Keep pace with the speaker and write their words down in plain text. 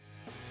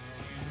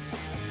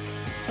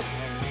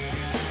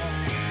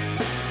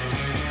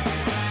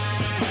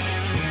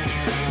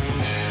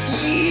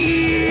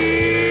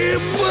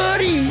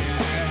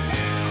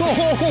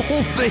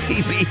Oh,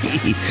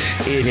 baby.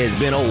 It has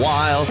been a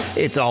while.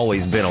 It's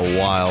always been a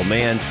while,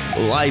 man.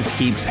 Life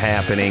keeps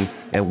happening,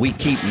 and we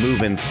keep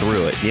moving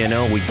through it. You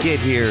know, we get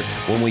here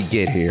when we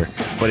get here.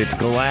 But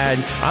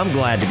I'm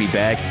glad to be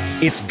back.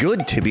 It's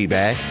good to be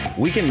back.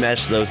 We can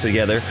mesh those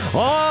together.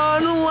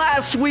 On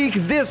last week,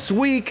 this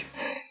week,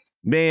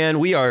 man,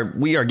 we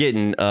are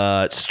getting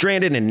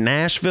stranded in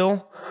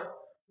Nashville.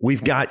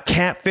 We've got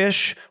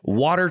catfish,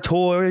 water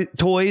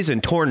toys,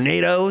 and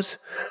tornadoes.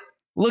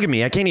 Look at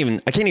me. I can't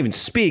even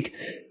speak.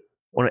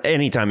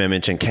 Anytime I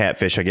mention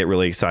catfish, I get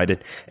really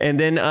excited. And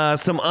then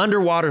some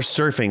underwater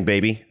surfing,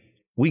 baby.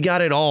 We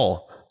got it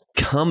all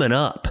coming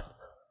up.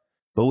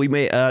 But we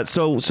may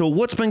so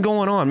what's been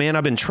going on, man?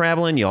 I've been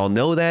traveling. Y'all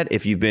know that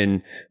if you've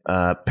been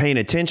paying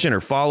attention or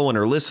following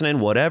or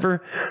listening,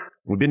 whatever.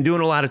 We've been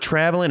doing a lot of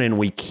traveling, and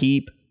we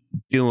keep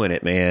doing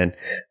it, man.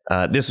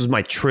 This was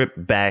my trip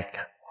back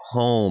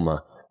home.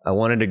 I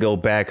wanted to go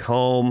back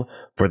home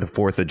for the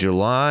 4th of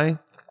July.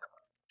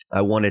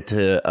 I wanted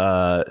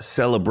to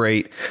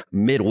celebrate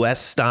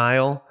Midwest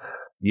style.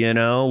 You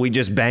know, we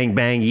just bang,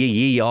 bang, yee,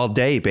 yee all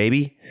day,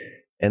 baby.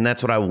 And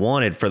that's what I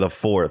wanted for the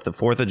 4th. The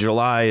 4th of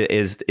July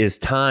is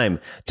time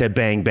to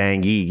bang,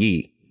 bang, yee,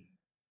 yee.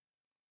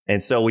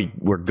 And so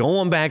we're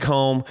going back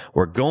home.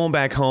 We're going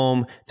back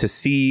home to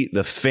see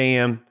the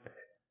fam.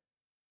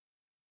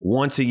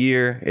 Once a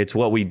year, it's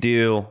what we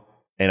do.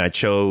 And I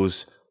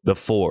chose the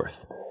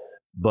 4th.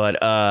 But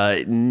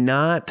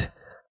not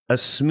a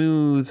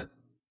smooth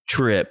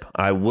trip.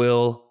 I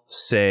will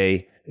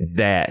say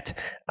that.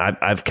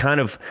 I've kind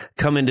of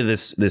come into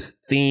this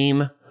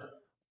theme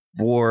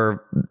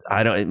for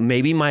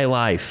maybe my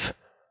life,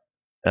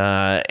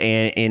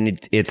 and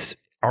it's,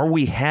 are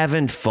we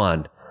having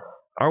fun?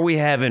 Are we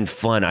having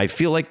fun? I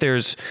feel like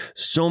there's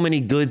so many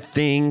good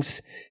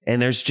things,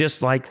 and there's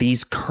just like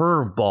these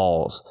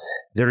curveballs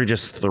that are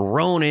just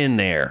thrown in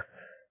there.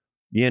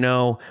 You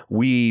know,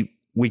 we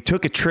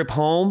took a trip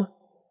home,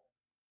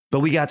 but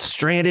we got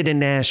stranded in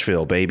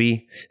Nashville,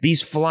 baby.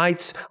 These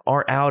flights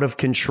are out of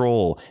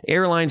control.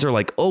 Airlines are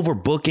like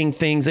overbooking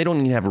things. They don't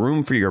even have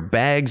room for your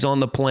bags on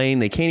the plane.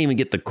 They can't even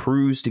get the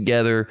crews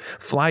together.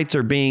 Flights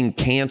are being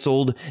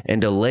canceled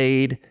and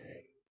delayed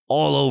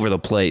all over the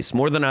place,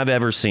 more than I've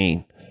ever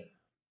seen.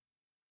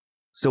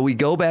 So we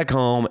go back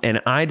home,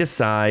 and I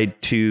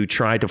decide to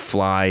try to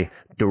fly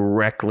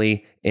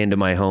directly into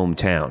my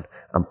hometown.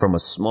 I'm from a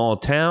small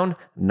town,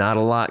 not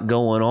a lot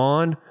going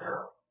on.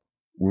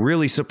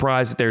 Really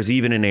surprised that there's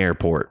even an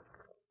airport.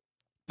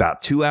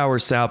 About 2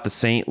 hours south of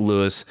St.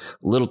 Louis,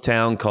 little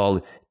town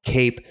called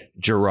Cape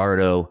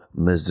Girardeau,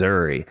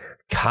 Missouri.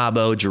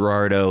 Cabo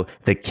Girardeau,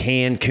 the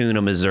Cancun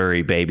of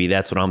Missouri, baby.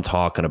 That's what I'm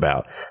talking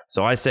about.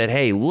 So I said,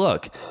 hey,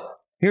 look,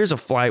 here's a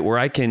flight where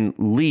I can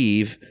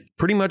leave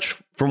pretty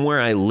much from where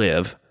I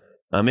live.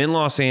 I'm in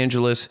Los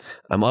Angeles.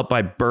 I'm up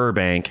by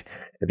Burbank.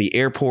 The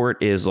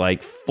airport is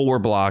like 4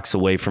 blocks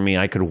away from me.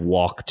 I could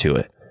walk to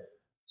it.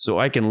 So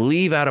I can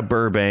leave out of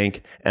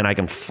Burbank, and I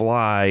can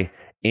fly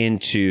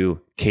into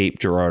Cape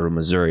Girardeau,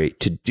 Missouri.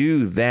 To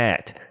do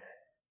that,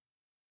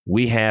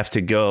 we have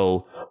to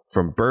go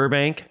from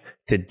Burbank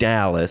to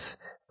Dallas,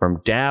 from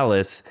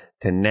Dallas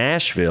to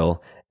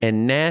Nashville,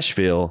 and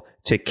Nashville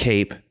to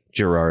Cape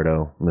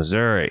Girardeau,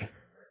 Missouri.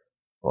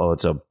 Well,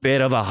 it's a bit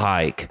of a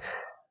hike.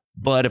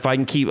 But if I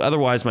can keep,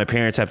 otherwise my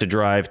parents have to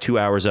drive 2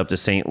 hours up to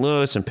St.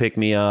 Louis and pick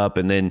me up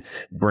and then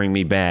bring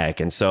me back.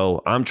 And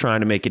so I'm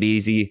trying to make it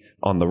easy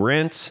on the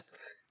rents,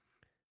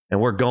 and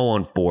we're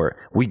going for it.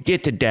 We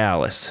get to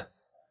Dallas.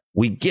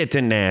 We get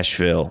to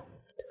Nashville.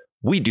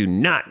 We do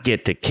not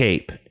get to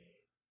Cape.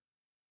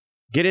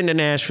 Get into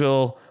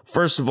Nashville.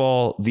 First of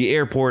all, the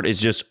airport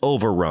is just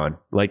overrun.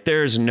 Like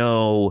there's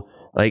no,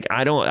 like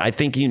I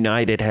think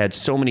United had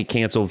so many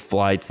canceled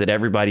flights that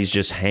everybody's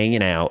just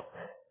hanging out.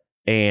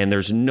 And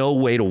there's no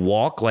way to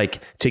walk,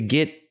 like to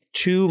get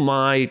to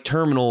my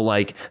terminal,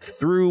 like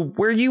through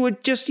where you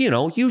would just, you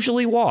know,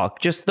 usually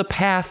walk, just the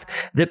path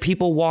that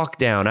people walk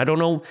down. I don't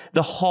know,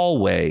 the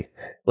hallway,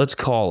 let's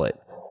call it,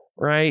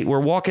 right?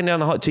 We're walking down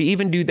the hall. To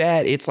even do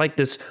that, it's like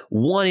this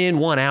 1 in,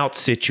 1 out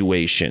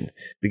situation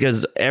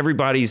because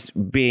everybody's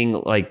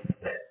being like,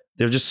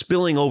 they're just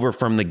spilling over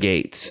from the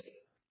gates.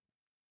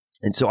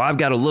 And so I've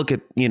got to look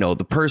at, you know,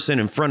 the person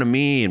in front of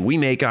me, and we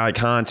make eye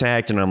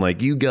contact, and I'm like,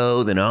 you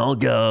go, then I'll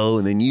go,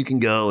 and then you can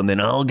go, and then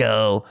I'll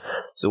go.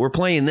 So we're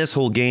playing this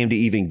whole game to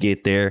even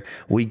get there.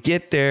 We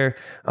get there.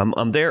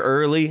 I'm there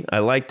early. I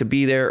like to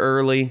be there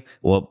early.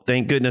 Well,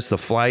 thank goodness the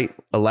flight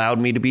allowed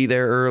me to be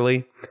there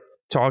early.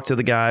 Talk to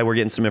the guy. We're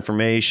getting some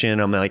information.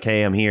 I'm like,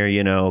 hey, I'm here.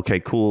 You know,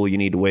 okay, cool. You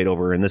need to wait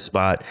over in this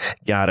spot.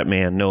 Got it,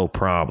 man. No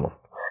problem.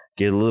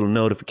 Get a little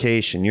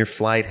notification. Your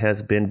flight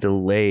has been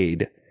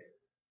delayed.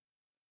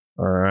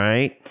 All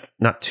right.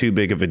 Not too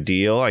big of a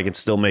deal. I can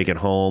still make it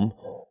home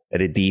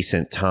at a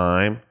decent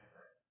time.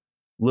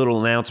 Little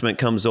announcement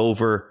comes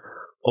over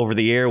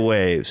the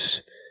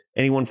airwaves.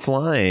 Anyone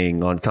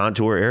flying on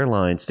Contour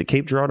Airlines to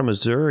Cape Girardeau,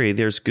 Missouri,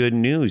 there's good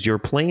news. Your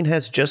plane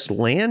has just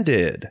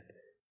landed.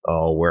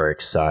 Oh, we're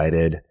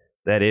excited.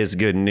 That is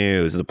good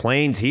news. The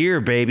plane's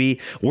here, baby.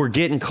 We're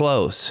getting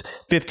close.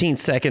 15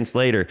 seconds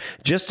later.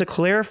 Just to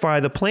clarify,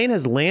 the plane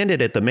has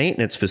landed at the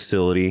maintenance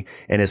facility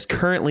and is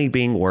currently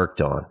being worked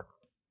on.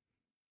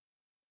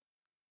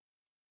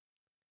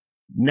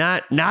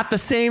 Not the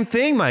same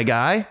thing, my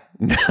guy.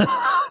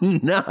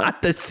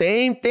 Not the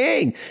same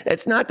thing.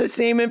 That's not the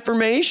same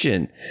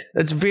information.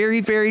 That's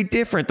very, very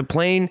different. The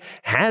plane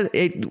has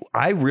it.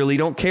 I really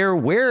don't care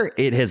where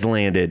it has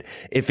landed.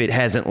 If it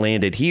hasn't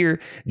landed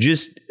here,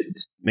 just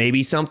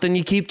maybe something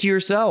you keep to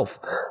yourself.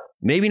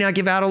 Maybe not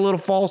give out a little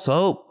false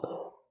hope.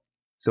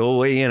 So,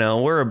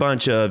 we're a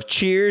bunch of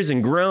cheers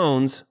and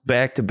groans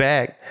back to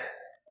back.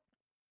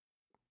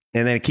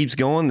 And then it keeps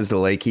going. The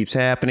delay keeps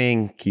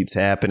happening.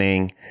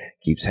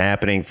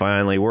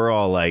 Finally, we're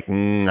all like,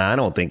 I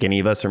don't think any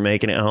of us are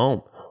making it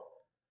home.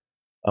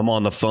 I'm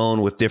on the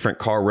phone with different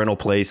car rental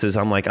places.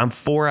 I'm like, I'm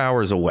 4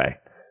 hours away.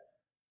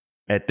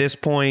 At this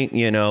point,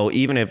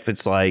 even if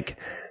it's like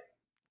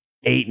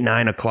 8,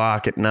 9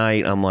 o'clock at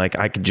night, I'm like,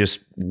 I could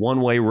just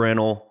one-way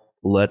rental.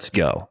 Let's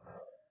go.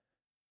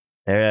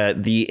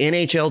 The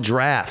NHL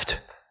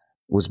draft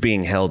was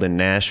being held in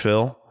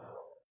Nashville.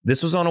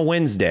 This was on a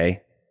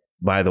Wednesday,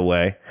 by the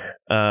way.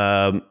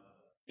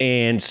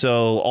 And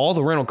so all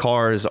the rental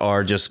cars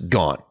are just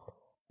gone.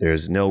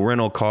 There's no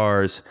rental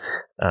cars.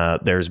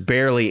 There's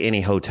barely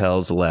any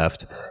hotels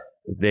left.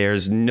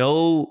 There's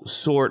no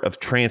sort of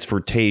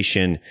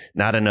transportation,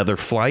 not another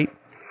flight.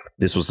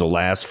 This was the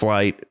last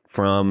flight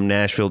from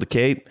Nashville to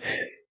Cape.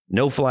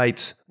 No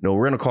flights, no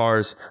rental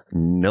cars,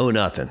 no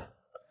nothing.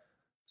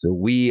 So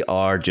we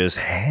are just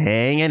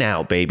hanging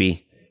out,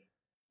 baby.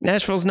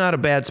 Nashville's not a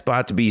bad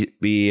spot to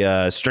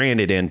be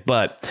stranded in,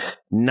 but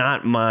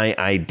not my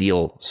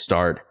ideal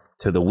start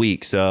to the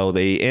week. So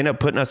they end up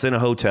putting us in a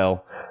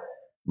hotel.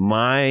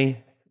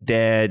 My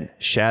dad,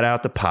 shout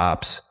out to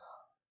Pops,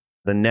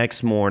 the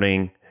next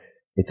morning,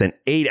 it's an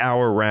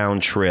 8-hour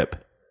round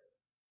trip.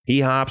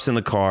 He hops in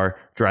the car,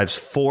 drives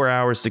 4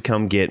 hours to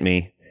come get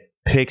me,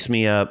 picks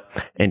me up,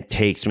 and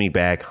takes me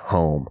back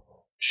home.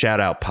 Shout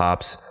out,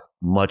 Pops.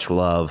 Much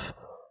love.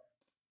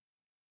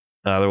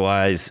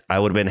 Otherwise, I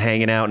would have been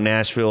hanging out in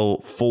Nashville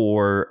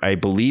for, I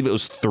believe it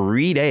was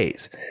 3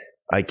 days.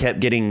 I kept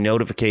getting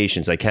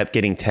notifications. I kept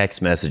getting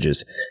text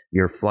messages.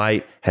 Your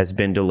flight has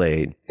been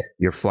delayed.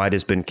 Your flight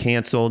has been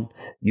canceled.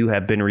 You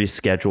have been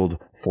rescheduled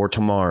for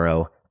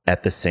tomorrow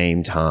at the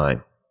same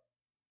time.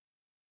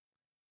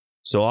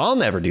 So I'll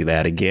never do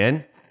that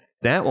again.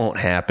 That won't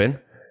happen.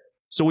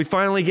 So we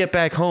finally get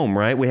back home,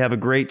 right? We have a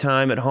great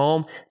time at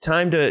home.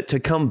 Time to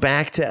come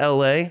back to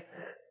LA.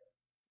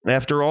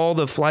 After all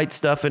the flight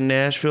stuff in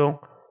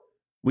Nashville,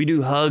 we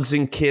do hugs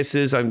and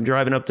kisses. I'm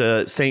driving up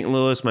to St.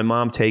 Louis. My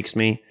mom takes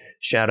me.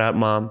 Shout out,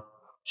 Mom.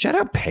 Shout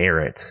out,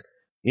 parents.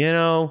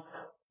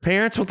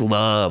 Parents with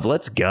love.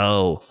 Let's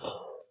go.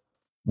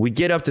 We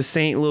get up to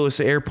St. Louis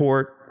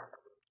Airport.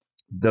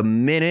 The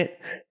minute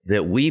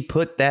that we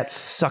put that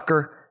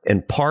sucker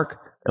in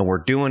park and we're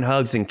doing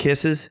hugs and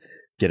kisses,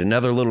 get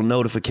another little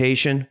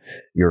notification.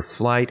 Your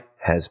flight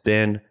has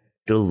been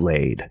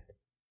delayed.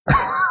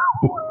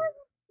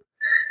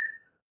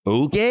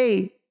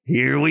 Okay,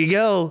 here we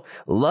go.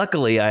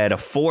 Luckily, I had a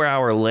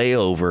 4-hour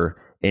layover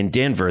in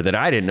Denver that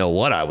I didn't know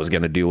what I was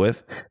going to do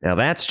with. Now,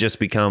 that's just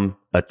become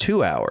a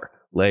 2-hour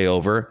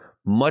layover,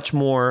 much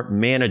more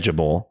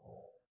manageable,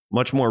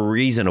 much more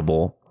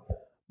reasonable.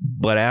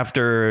 But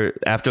after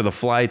the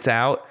flight's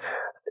out,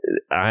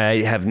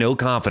 I have no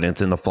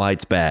confidence in the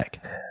flights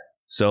back.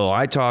 So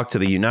I talked to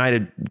the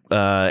United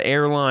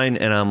airline,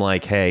 and I'm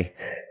like, hey,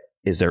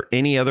 is there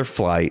any other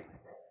flight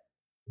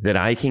that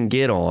I can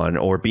get on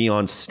or be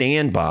on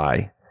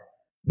standby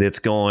that's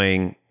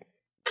going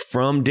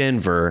from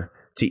Denver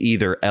to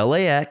either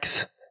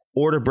LAX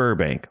or to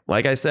Burbank?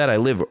 Like I said, I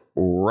live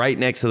right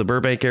next to the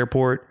Burbank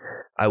airport.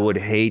 I would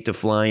hate to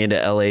fly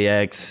into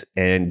LAX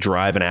and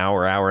drive an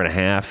hour, hour and a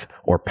half,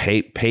 or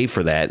pay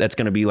for that. That's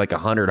going to be like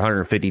 $100,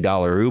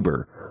 $150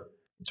 Uber.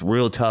 It's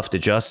real tough to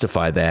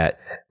justify that.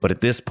 But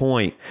at this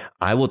point,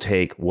 I will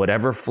take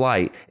whatever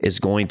flight is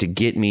going to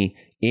get me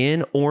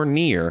in or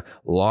near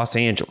Los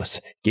Angeles.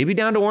 Get me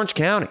down to Orange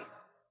County.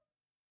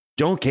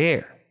 Don't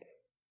care.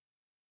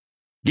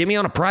 Get me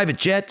on a private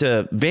jet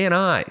to Van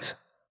Nuys.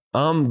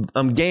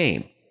 I'm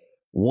game.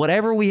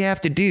 Whatever we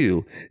have to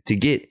do to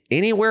get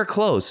anywhere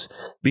close,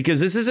 because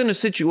this isn't a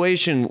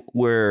situation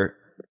where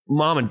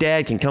mom and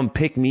dad can come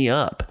pick me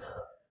up.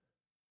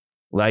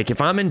 Like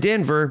if I'm in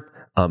Denver,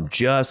 I'm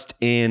just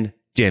in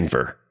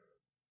Denver.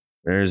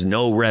 There's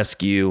no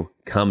rescue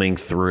coming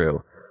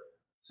through.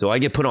 So I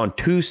get put on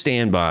 2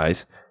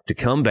 standbys to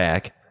come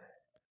back.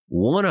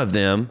 One of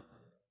them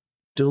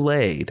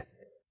delayed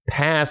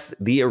past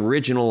the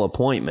original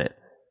appointment.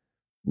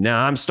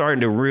 Now I'm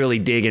starting to really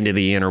dig into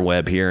the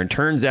interweb here, and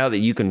turns out that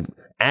you can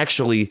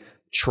actually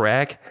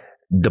track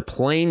the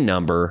plane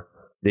number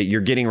that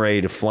you're getting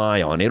ready to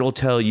fly on. It'll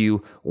tell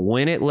you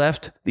when it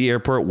left the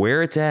airport,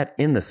 where it's at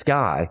in the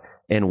sky,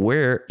 and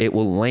where it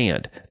will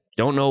land.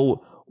 Don't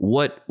know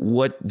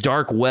what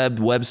dark web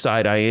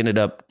website I ended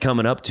up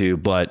coming up to,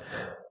 but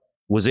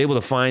was able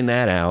to find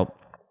that out.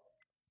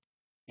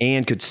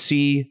 and could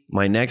see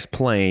my next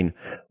plane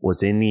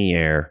was in the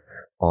air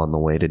on the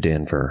way to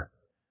Denver.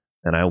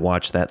 And I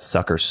watched that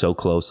sucker so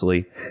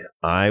closely.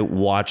 I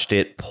watched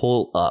it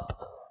pull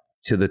up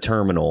to the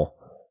terminal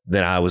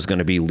that I was going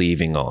to be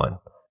leaving on,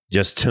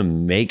 just to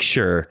make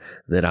sure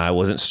that I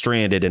wasn't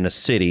stranded in a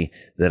city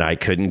that I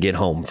couldn't get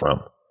home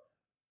from.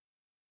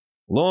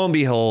 Lo and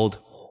behold,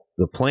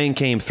 the plane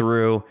came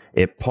through,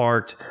 it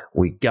parked,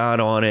 we got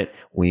on it,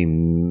 we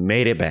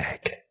made it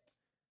back.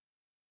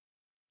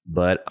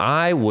 But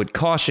I would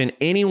caution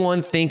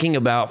anyone thinking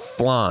about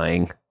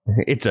flying.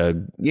 It's a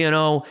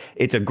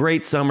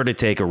great summer to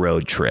take a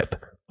road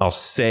trip. I'll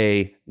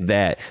say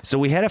that. So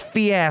we had a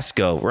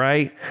fiasco,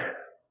 right?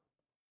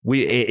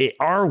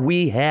 Are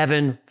we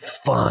having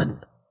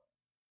fun?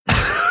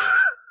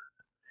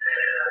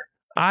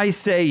 I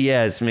say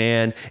yes,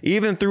 man.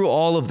 Even through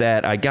all of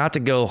that, I got to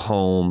go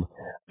home.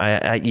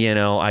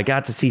 I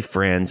got to see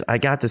friends. I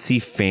got to see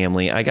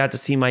family. I got to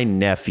see my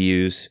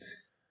nephews.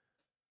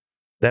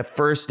 That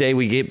first day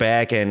we get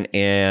back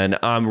and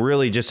I'm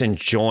really just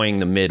enjoying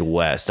the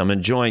Midwest. I'm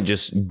enjoying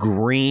just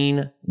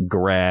green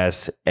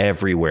grass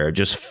everywhere,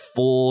 just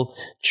full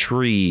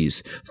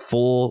trees,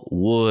 full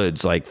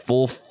woods, like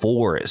full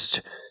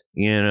forest.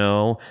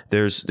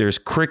 There's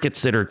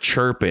crickets that are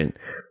chirping.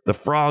 The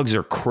frogs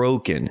are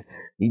croaking.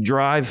 You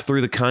drive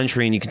through the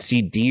country and you can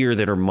see deer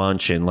that are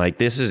munching.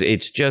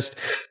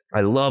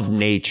 I love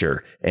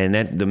nature, and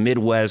that the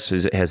Midwest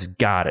has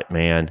got it,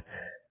 man.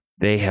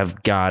 They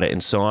have got it.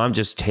 And so I'm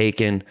just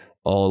taking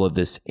all of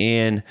this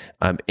in.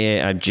 I'm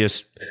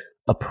just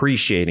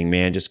appreciating,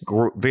 man. Just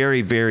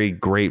very, very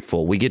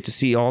grateful. We get to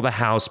see all the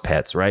house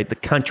pets, right? The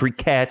country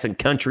cats and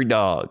country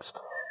dogs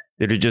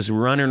that are just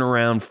running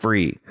around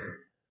free.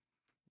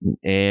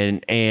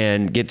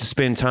 And get to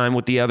spend time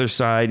with the other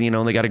side. They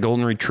got a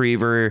golden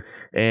retriever.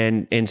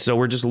 And so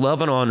we're just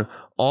loving on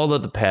all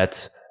of the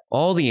pets,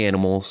 all the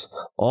animals,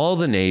 all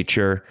the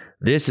nature.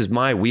 This is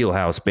my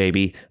wheelhouse,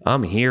 baby.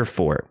 I'm here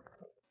for it.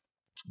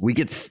 We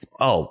get,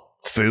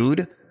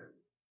 food?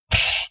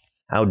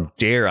 How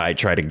dare I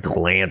try to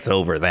glance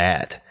over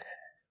that?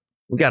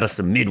 We got us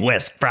some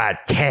Midwest fried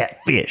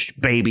catfish,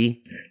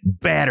 baby.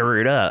 Batter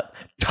it up.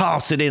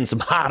 Toss it in some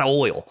hot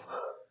oil.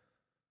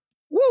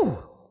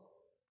 Woo!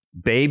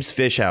 Babe's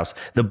Fish House.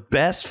 The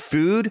best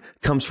food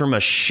comes from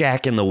a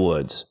shack in the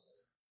woods.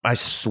 I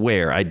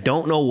swear. I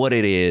don't know what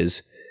it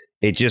is.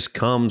 It just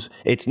comes.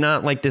 It's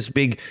not like this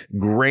big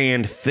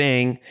grand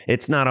thing.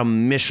 It's not a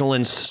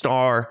Michelin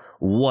star,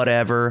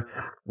 whatever.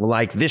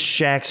 Like this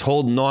shack's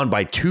holding on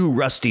by 2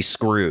 rusty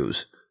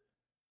screws.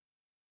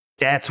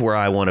 That's where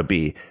I want to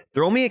be.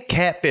 Throw me a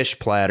catfish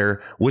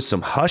platter with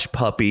some hush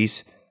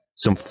puppies,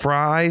 some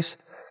fries,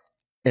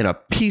 and a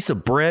piece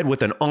of bread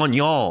with an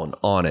onion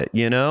on it,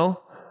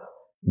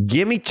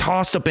 Get me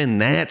tossed up in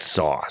that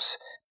sauce.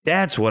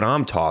 That's what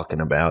I'm talking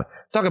about.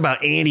 Talk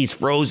about Andy's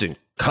frozen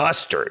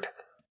custard.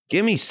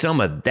 Give me some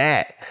of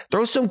that.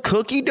 Throw some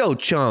cookie dough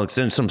chunks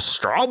and some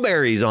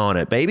strawberries on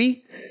it,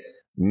 baby.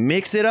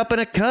 Mix it up in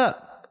a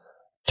cup.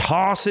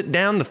 Toss it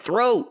down the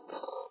throat.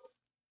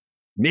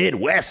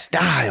 Midwest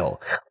style.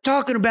 I'm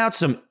talking about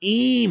some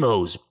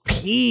Emo's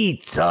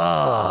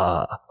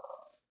pizza.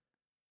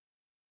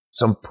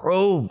 Some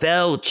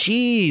Provel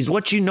cheese.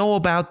 What you know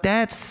about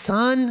that,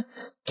 son?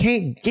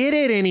 Can't get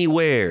it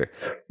anywhere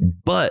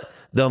but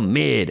the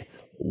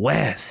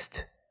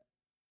Midwest.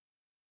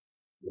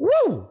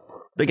 Woo!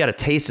 They got a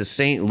Taste of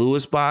St.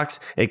 Louis box.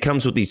 It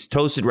comes with these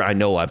toasted. I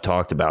know I've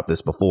talked about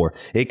this before.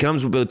 It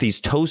comes with these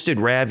toasted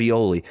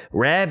ravioli.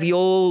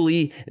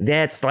 Ravioli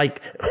that's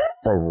like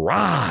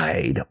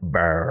fried,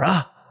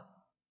 bruh.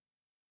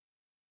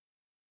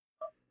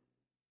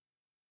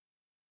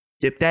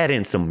 Dip that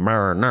in some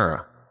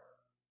marinara.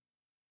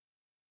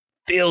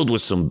 Filled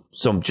with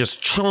some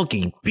just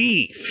chunky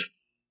beef.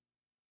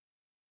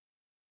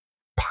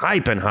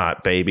 Piping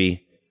hot,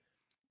 baby.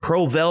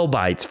 Provel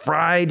bites,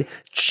 fried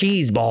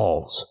cheese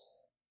balls.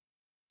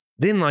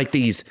 Then like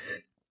these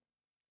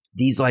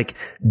like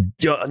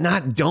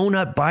not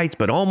donut bites,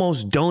 but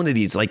almost donut.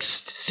 These like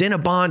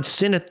Cinnabon,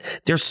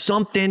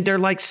 they're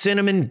like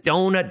cinnamon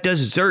donut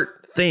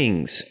dessert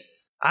things.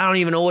 I don't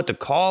even know what to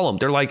call them.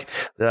 They're like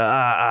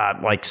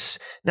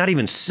not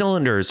even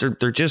cylinders.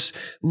 They're just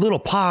little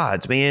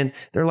pods, man.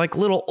 They're like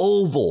little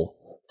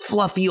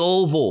fluffy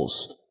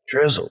ovals,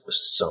 drizzled with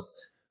some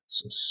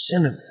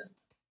cinnamon.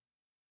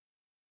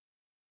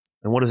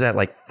 And what is that?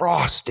 Like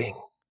frosting.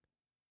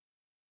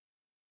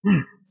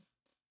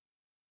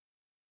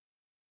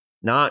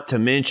 Not to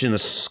mention the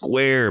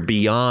square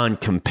beyond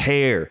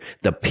compare.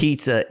 The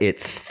pizza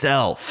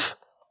itself.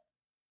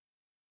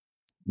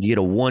 You get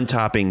a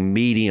 1-topping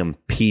medium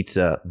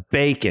pizza.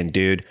 Bacon,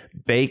 dude.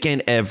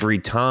 Bacon every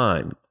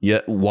time.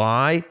 Yeah,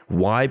 why?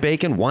 Why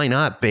bacon? Why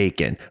not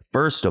bacon?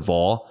 First of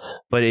all,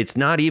 but it's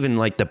not even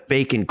like the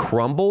bacon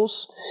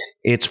crumbles.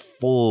 It's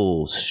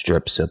full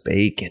strips of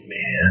bacon,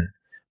 man.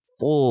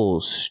 Full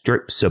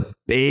strips of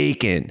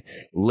bacon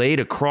laid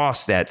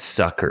across that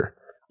sucker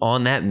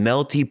on that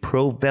melty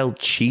Provel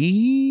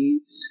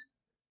cheese.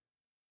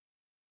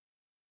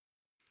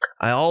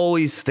 I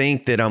always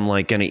think that I'm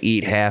like going to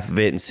eat half of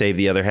it and save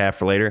the other half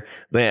for later.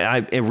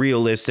 But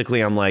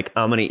realistically, I'm like,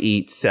 I'm going to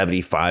eat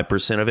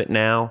 75% of it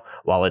now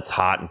while it's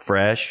hot and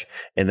fresh.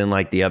 And then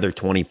like the other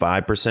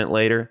 25%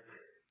 later.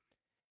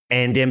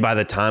 And then by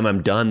the time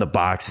I'm done, the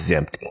box is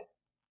empty.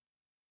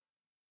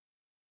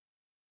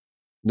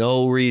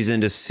 No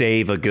reason to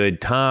save a good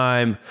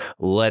time.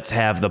 Let's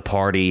have the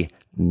party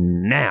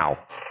now.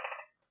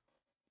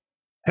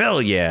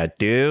 Hell yeah,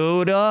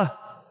 dude.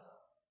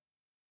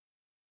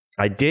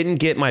 I didn't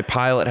get my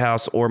Pilot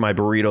House or my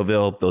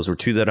Burritoville. Those were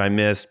two that I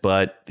missed.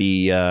 But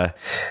the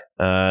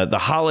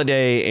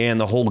holiday and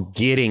the whole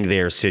getting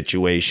there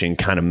situation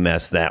kind of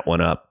messed that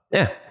one up.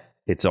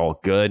 It's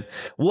all good.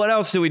 What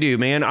else do we do,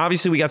 man?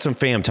 Obviously, we got some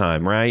fam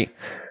time, right?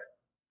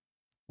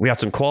 We got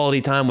some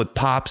quality time with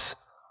Pops.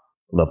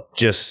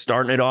 Just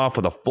starting it off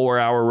with a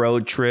 4-hour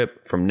road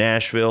trip from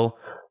Nashville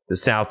to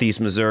Southeast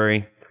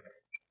Missouri.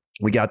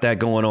 We got that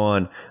going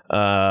on.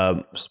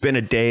 Spent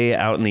a day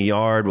out in the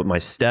yard with my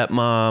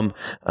stepmom,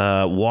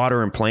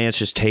 water and plants,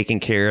 just taking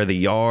care of the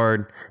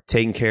yard,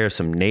 taking care of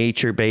some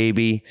nature,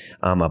 baby.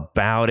 I'm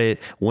about it.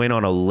 Went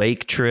on a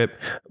lake trip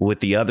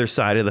with the other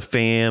side of the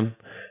fam.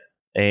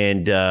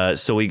 And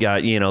so we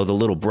got, the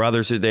little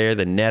brothers are there.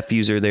 The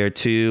nephews are there,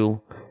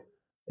 too.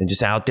 And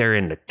just out there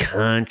in the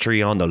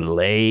country on the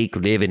lake,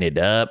 living it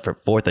up for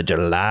 4th of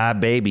July,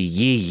 baby.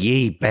 Yee,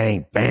 yee,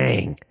 bang,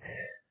 bang.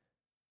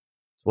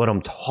 That's what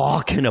I'm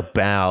talking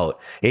about.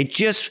 It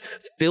just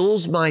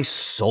fills my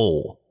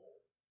soul.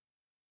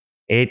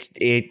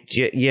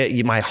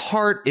 My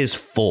heart is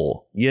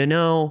full,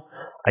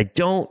 I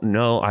don't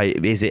know. I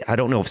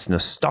don't know if it's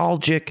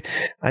nostalgic.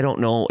 I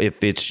don't know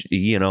if it's,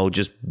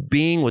 just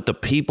being with the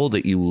people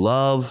that you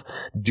love,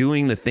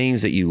 doing the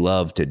things that you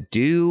love to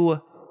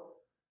do.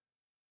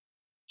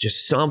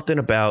 Just something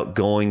about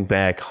going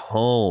back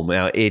home.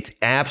 Now, it's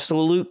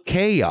absolute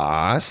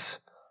chaos.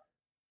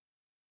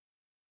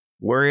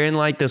 We're in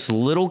like this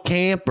little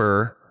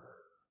camper,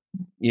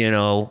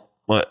 the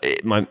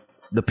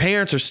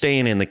parents are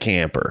staying in the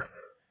camper,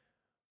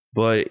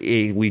 but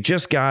we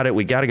just got it.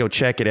 We got to go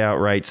check it out,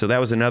 right? So that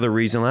was another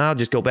reason. I'll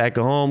just go back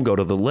home, go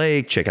to the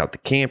lake, check out the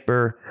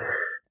camper.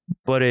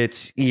 But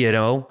it's,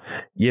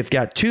 you've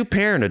got 2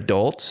 parent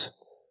adults,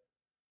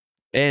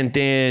 and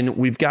then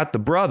we've got the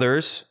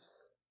brothers.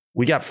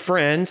 We got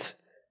friends,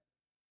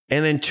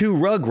 and then 2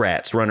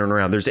 rugrats running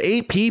around. There's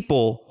 8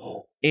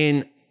 people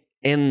in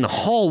the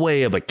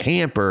hallway of a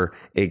camper.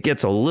 It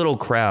gets a little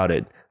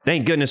crowded.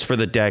 Thank goodness for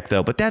the deck,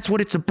 though. But that's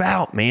what it's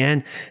about,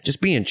 man.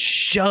 Just being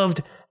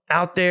shoved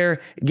out there,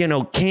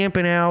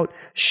 camping out,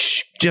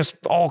 just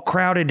all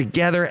crowded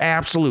together,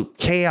 absolute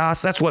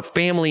chaos. That's what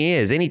family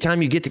is.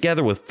 Anytime you get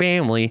together with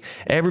family,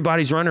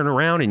 everybody's running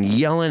around and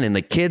yelling, and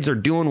the kids are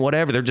doing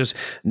whatever. They're just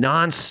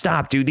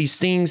nonstop, dude. These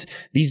things,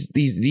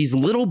 these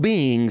little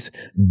beings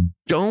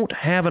don't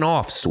have an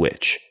off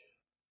switch.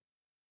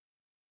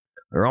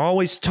 They're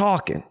always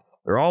talking.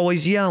 They're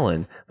always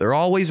yelling. They're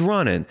always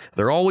running.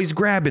 They're always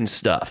grabbing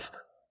stuff.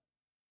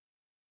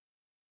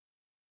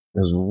 It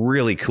was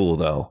really cool,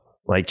 though.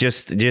 Like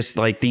just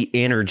like the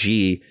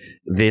energy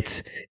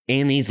that's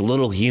in these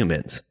little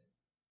humans.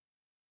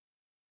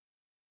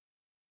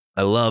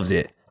 I loved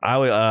it.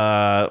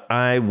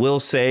 I will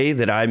say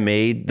that I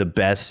made the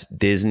best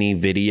Disney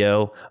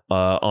video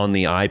on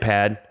the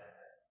iPad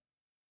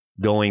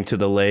going to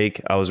the lake.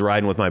 I was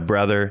riding with my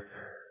brother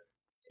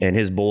and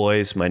his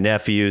boys, my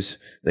nephews.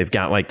 They've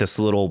got like this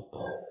little,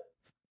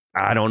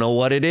 I don't know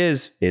what it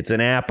is. It's an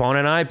app on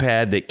an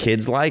iPad that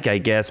kids like, I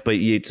guess, but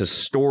it's a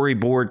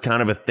storyboard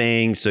kind of a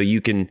thing. So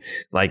you can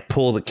like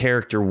pull the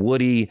character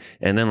Woody,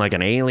 and then like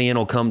an alien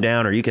will come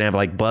down, or you can have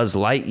like Buzz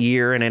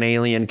Lightyear and an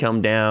alien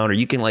come down, or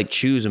you can like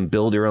choose and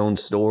build your own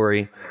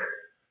story.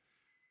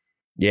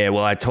 Yeah,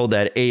 well, I told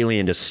that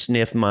alien to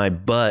sniff my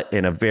butt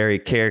in a very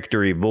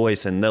charactery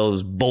voice, and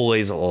those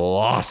boys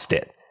lost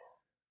it.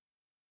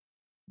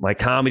 My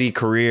comedy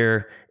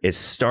career is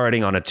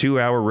starting on a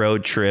 2-hour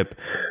road trip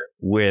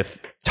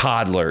with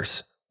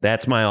toddlers.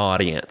 That's my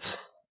audience.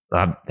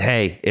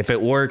 Hey, if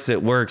it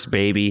works,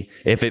 baby.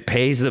 If it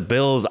pays the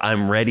bills,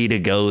 I'm ready to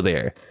go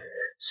there.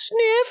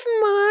 Sniff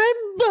my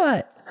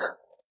butt.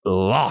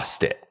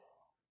 Lost it.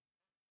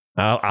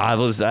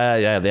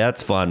 Yeah,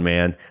 that's fun,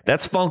 man.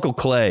 That's Funkle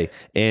Clay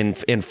in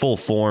full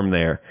form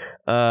there.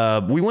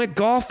 We went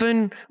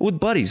golfing with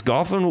buddies,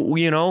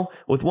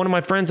 with one of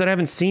my friends that I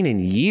haven't seen in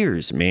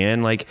years,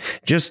 man. Like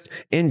just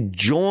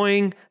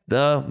enjoying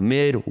the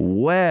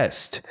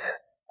Midwest.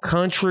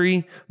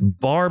 Country,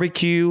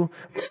 barbecue,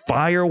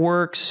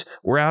 fireworks.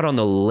 We're out on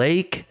the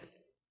lake.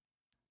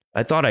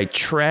 I thought I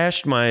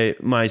trashed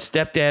my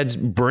stepdad's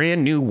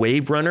brand new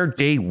Wave Runner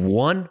day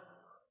 1.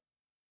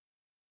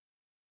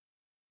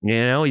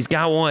 He's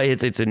got one.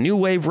 It's a new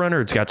Wave Runner.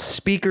 It's got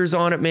speakers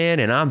on it, man.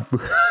 And I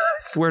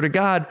swear to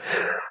God,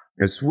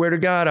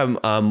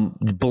 I'm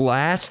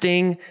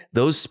blasting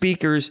those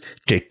speakers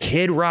to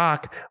Kid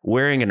Rock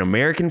wearing an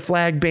American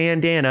flag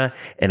bandana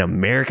and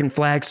American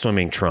flag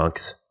swimming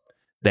trunks.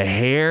 The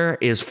hair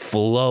is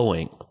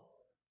flowing.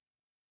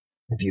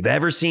 If you've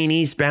ever seen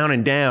Eastbound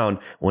and Down,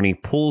 when he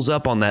pulls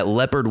up on that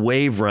leopard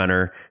wave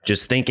runner,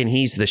 just thinking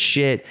he's the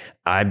shit,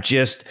 I'm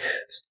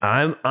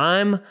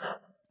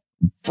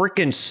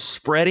freaking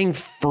spreading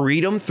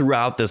freedom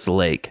throughout this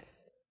lake.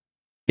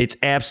 It's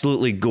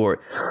absolutely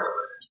gorgeous.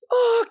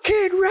 Oh,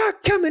 Kid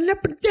Rock coming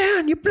up and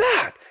down your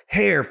block.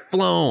 Hair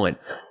flowing.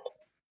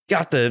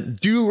 Got the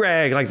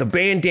do-rag, like the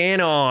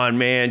bandana on,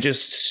 man.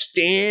 Just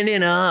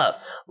standing up,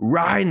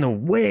 riding the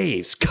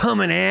waves,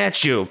 coming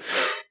at you.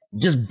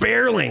 Just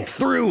barreling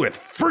through with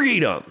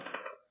freedom.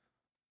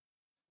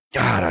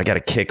 God, I got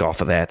a kick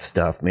off of that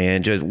stuff,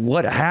 man.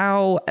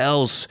 How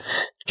else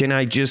can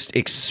I just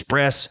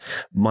express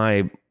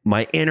my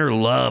inner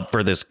love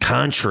for this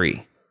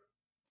country?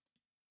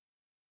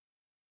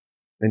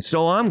 And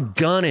so I'm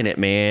gunning it,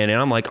 man.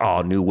 And I'm like,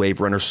 oh, new Wave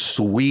Runner,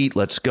 sweet,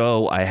 let's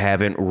go. I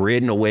haven't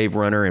ridden a Wave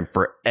Runner in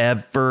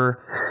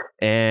forever.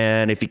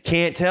 And if you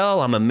can't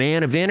tell, I'm a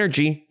man of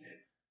energy.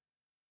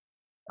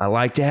 I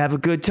like to have a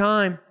good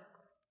time.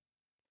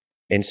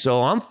 And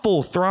so I'm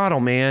full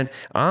throttle, man.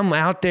 I'm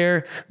out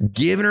there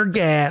giving her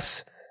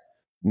gas,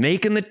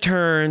 making the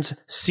turns,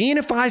 seeing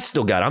if I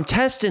still got it. I'm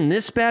testing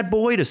this bad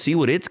boy to see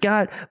what it's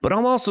got, but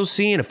I'm also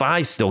seeing if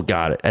I still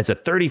got it as a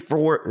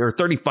 34 or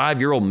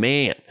 35-year-old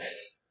man.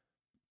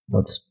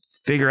 Let's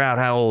figure out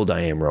how old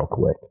I am real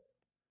quick.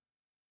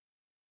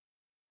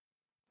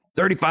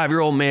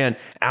 35-year-old man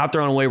out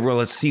there on a wave runner.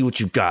 Let's see what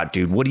you got,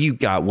 dude. What do you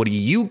got? What do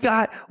you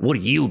got? What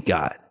do you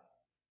got?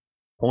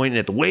 Pointing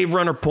at the wave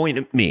runner,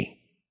 pointing at me.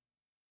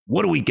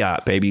 What do we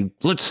got, baby?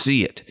 Let's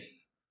see it.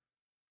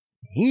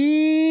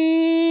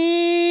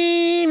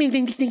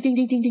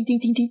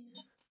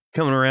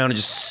 Coming around and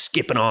just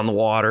skipping on the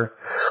water.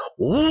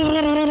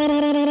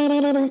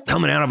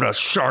 Coming out of a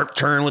sharp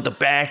turn with the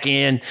back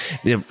end.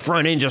 The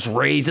front end just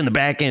raising, the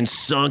back end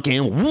sunk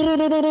in.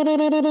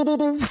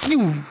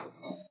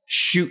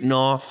 Shooting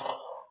off.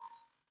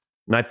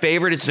 My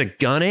favorite is to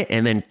gun it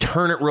and then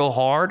turn it real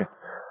hard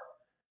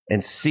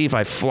and see if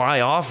I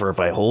fly off or if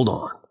I hold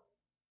on.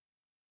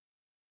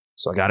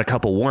 So I got a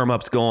couple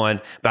warm-ups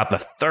going. About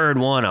the third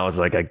one, I was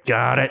like, I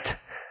got it.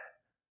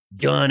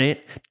 Gun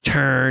it.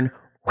 Turn.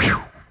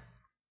 Whew.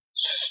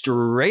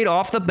 Straight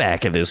off the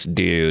back of this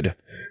dude.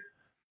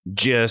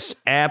 Just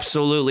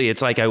absolutely.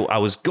 It's like I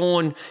was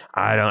going,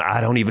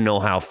 I don't even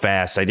know how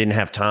fast. I didn't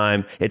have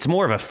time. It's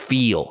more of a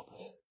feel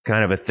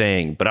kind of a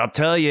thing. But I'll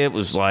tell you, it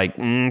was like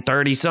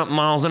 30-something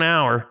miles an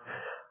hour.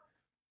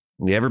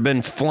 You ever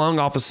been flung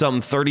off of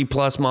something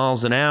 30-plus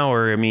miles an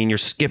hour? I mean,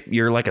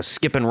 you're like a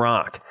skipping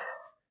rock.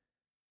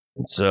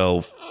 And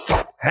so,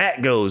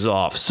 hat goes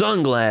off,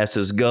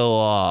 sunglasses go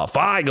off,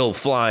 I go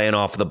flying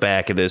off the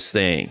back of this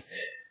thing.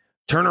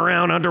 Turn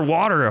around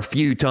underwater a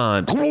few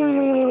times.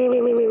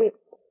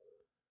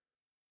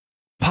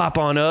 Pop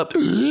on up.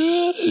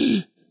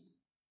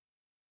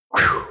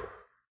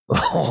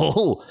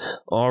 Oh,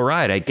 all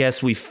right. I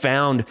guess we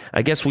found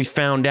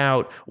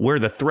out where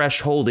the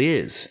threshold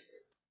is.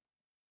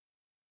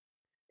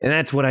 And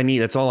that's what I need.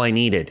 That's all I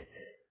needed.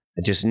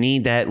 I just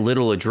need that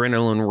little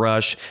adrenaline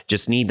rush.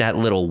 Just need that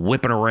little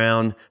whipping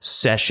around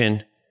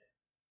session.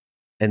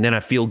 And then I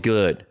feel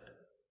good.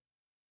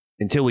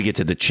 Until we get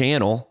to the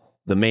channel,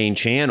 the main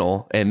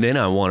channel. And then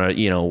I want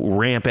to,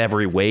 ramp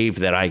every wave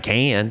that I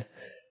can.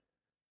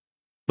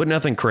 But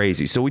nothing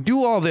crazy. So we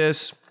do all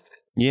this,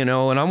 and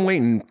I'm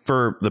waiting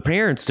for the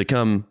parents to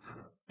come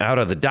out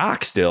of the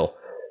dock still.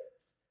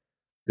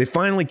 They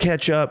finally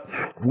catch up.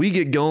 We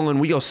get going.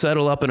 We go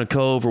settle up in a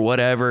cove or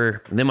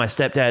whatever. And then my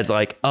stepdad's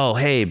like, oh,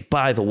 hey,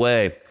 by the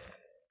way,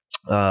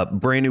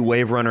 brand new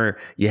Wave Runner,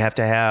 you have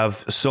to have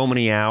so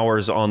many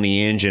hours on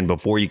the engine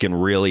before you can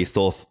really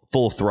full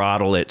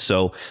throttle it.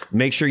 So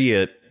make sure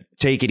you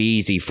take it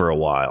easy for a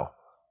while.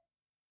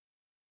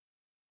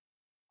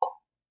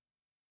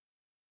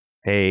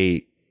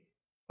 Hey,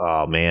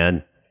 oh,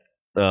 man.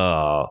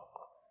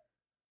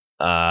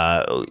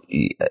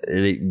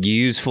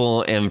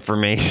 Useful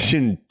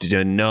information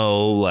to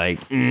know like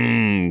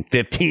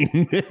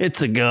 15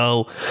 minutes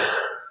ago,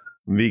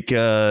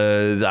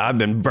 because I've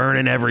been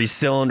burning every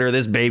cylinder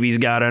this baby's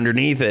got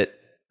underneath it.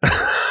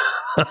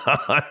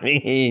 I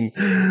mean,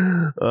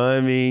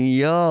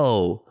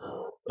 yo.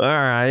 All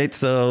right,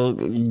 so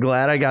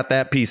glad I got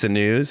that piece of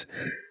news.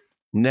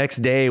 Next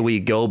day we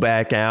go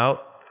back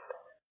out.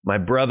 My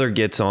brother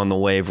gets on the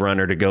Wave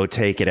Runner to go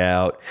take it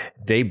out.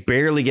 They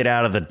barely get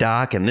out of the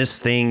dock, and this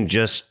thing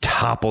just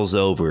topples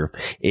over.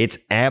 It's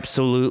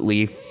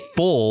absolutely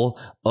full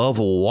of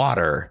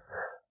water.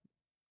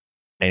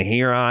 And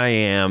here I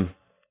am,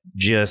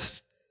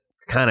 just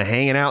kind of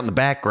hanging out in the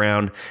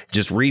background,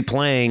 just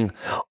replaying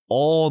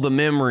all the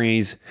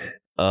memories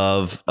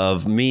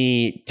of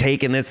me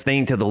taking this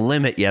thing to the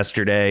limit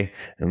yesterday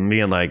and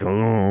being like,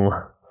 oh,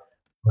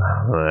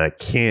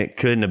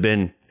 couldn't have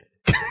been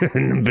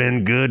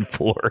good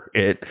for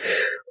it.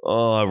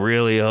 Oh, I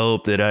really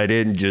hope that I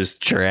didn't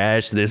just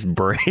trash this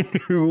brand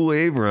new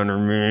Wave Runner,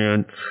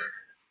 man.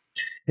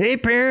 Hey,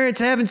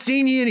 parents, haven't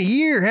seen you in a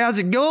year. How's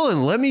it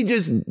going? Let me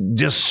just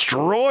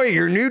destroy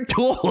your new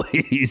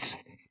toys.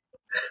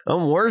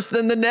 I'm worse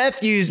than the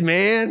nephews,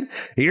 man.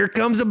 Here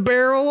comes a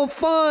barrel of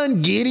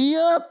fun. Giddy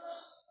up.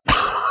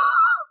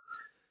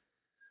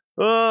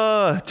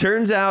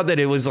 Turns out that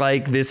it was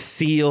like this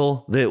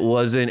seal that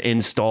wasn't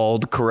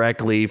installed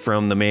correctly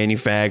from the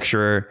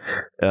manufacturer.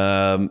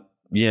 I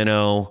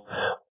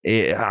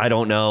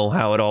don't know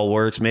how it all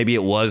works. Maybe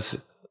it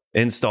was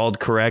installed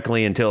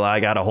correctly until I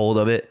got a hold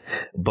of it.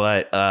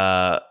 But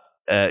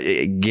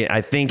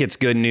I think it's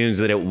good news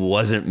that it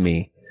wasn't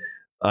me.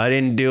 I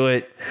didn't do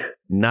it.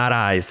 Not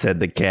I, said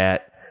the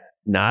cat.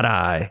 Not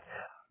I.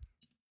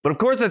 But of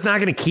course, that's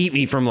not going to keep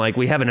me from, like,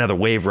 we have another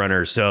Wave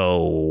Runner,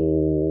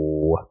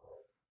 so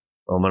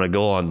I'm going to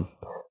go on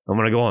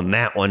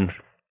that one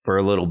for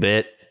a little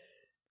bit.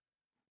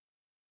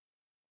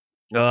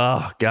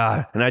 Oh,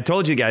 God. And I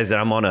told you guys that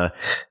I'm on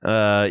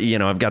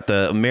I've got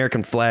the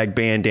American flag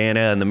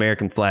bandana and the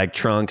American flag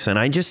trunks, and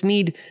I just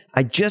need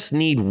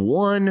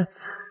one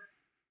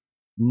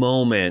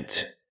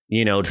moment,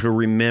 to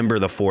remember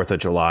the 4th of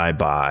July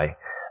by.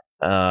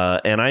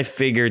 And I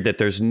figured that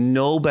there's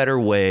no better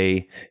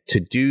way to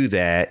do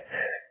that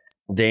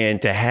than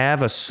to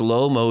have a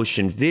slow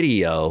motion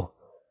video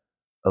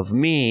of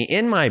me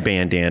in my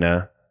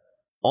bandana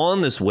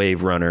on this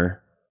Wave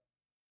Runner,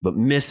 but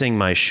missing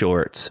my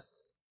shorts,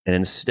 and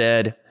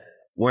instead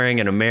wearing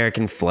an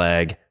American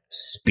flag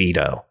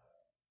Speedo.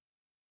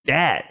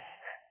 That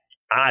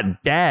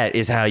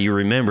is how you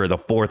remember the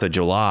 4th of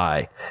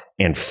July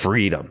and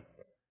freedom.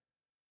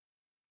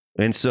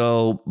 And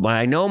so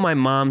I know my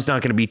mom's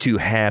not going to be too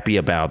happy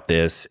about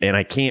this, and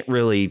I can't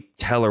really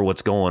tell her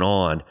what's going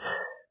on.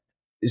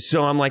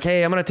 So I'm like,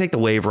 hey, I'm going to take the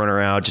Wave Runner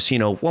out just,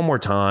 one more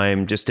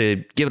time, just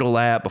to give it a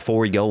lap before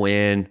we go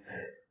in.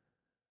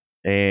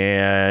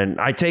 And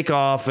I take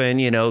off and,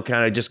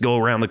 kind of just go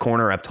around the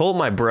corner. I've told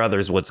my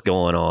brothers what's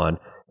going on,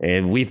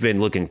 and we've been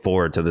looking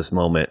forward to this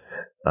moment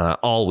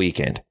all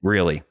weekend,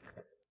 really,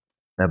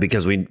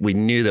 because we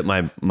knew that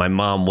my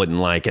mom wouldn't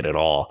like it at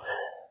all.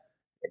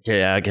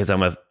 Yeah, because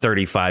I'm a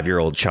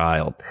 35-year-old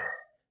child.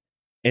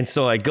 And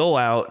so I go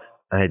out,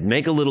 I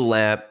make a little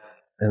lap,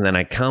 and then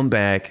I come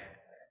back,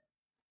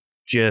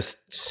 just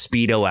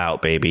Speedo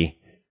out, baby.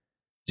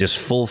 Just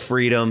full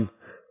freedom.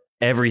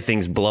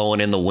 Everything's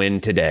blowing in the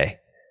wind today.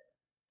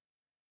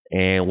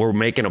 And we're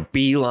making a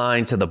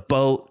beeline to the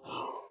boat.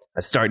 I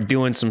start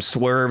doing some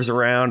swerves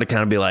around to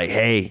kind of be like,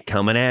 hey,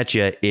 coming at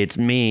you. It's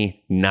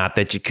me. Not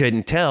that you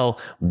couldn't tell,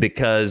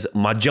 because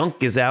my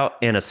junk is out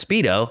in a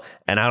Speedo,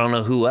 and I don't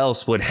know who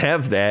else would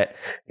have that.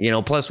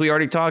 Plus we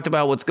already talked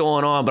about what's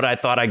going on, but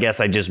I guess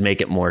I'd just make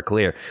it more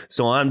clear.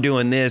 So I'm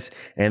doing this,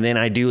 and then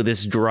I do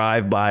this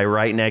drive-by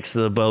right next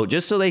to the boat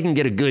just so they can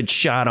get a good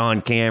shot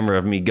on camera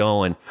of me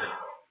going.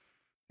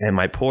 And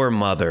my poor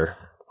mother,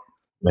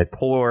 I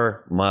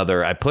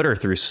put her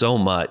through so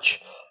much.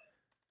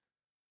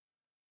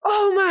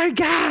 Oh my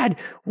God,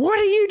 what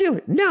are you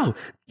doing? No,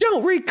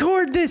 don't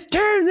record this.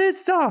 Turn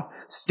this off.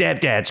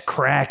 Stepdad's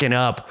cracking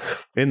up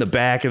in the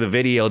back of the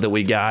video that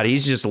we got.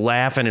 He's just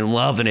laughing and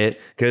loving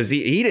it because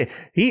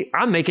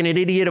I'm making an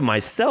idiot of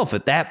myself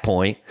at that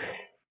point.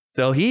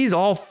 So he's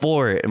all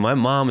for it. And my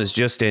mom is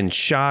just in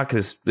shock.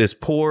 This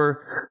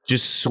poor,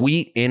 just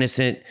sweet,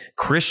 innocent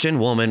Christian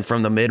woman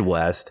from the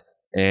Midwest.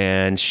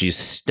 And she's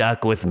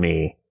stuck with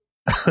me.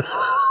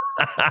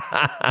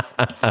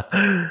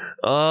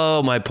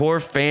 Oh, my poor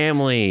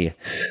family.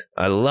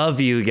 I love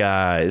you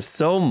guys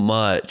so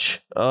much.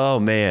 Oh,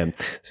 man.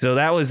 So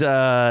that was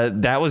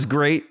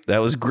great. That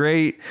was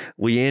great.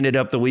 We ended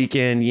up the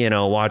weekend,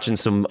 watching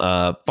some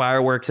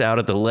fireworks out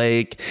at the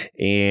lake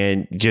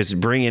and just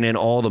bringing in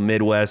all the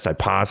Midwest I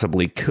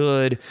possibly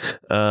could.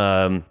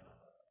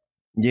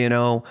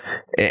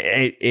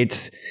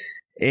 It's...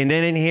 And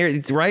then in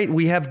here, right,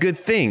 we have good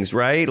things,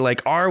 right?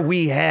 Like, are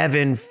we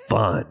having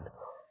fun?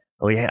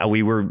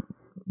 We were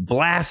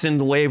blasting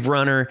the Wave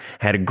Runner,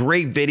 had a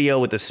great video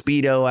with the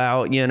Speedo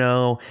out,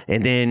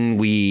 and then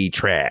we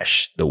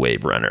trashed the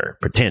Wave Runner,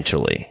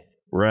 potentially,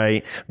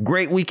 right?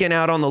 Great weekend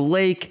out on the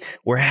lake.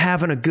 We're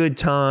having a good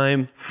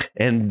time.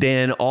 And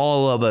then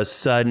all of a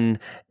sudden,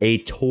 a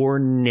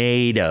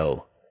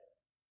tornado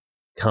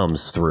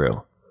comes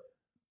through.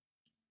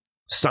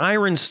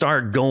 Sirens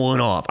start going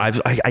off. I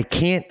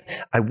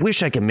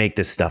wish I could make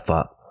this stuff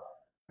up.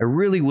 I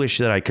really wish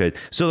that I could.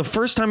 So the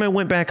first time I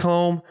went back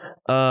home,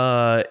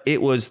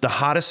 it was the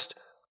hottest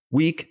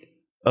week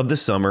of the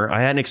summer.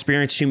 I hadn't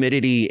experienced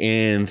humidity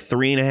in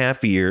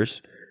 3.5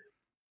 years.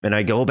 And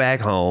I go back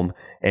home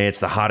and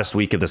it's the hottest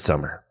week of the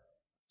summer.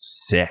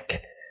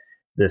 Sick.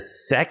 The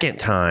second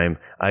time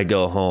I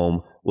go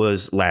home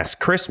was last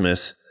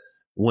Christmas,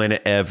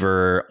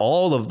 whenever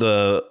all of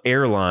the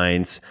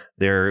airlines,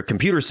 their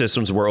computer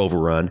systems were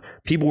overrun.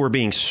 People were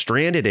being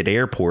stranded at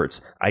airports.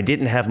 I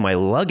didn't have my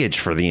luggage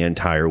for the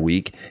entire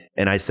week.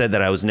 And I said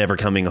that I was never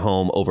coming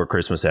home over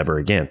Christmas ever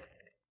again.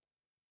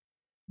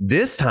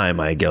 This time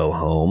I go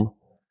home,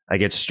 I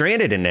get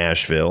stranded in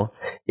Nashville.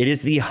 It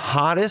is the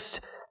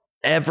hottest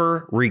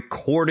ever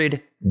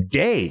recorded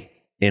day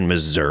in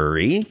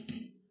Missouri.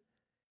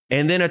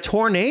 And then a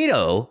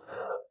tornado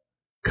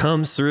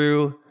comes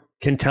through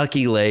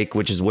Kentucky Lake,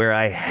 which is where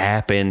I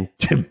happen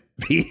to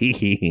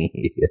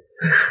be.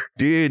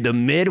 Dude, the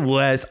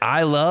Midwest.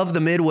 I love the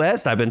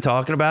Midwest. I've been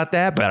talking about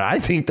that, but I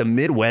think the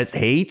Midwest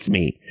hates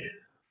me.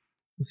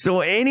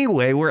 So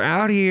anyway, we're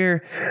out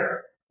here.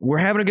 We're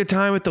having a good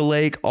time at the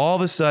lake. All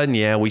of a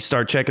sudden, we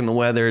start checking the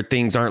weather.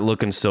 Things aren't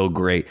looking so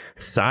great.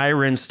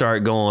 Sirens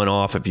start going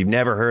off. If you've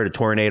never heard a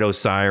tornado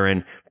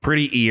siren,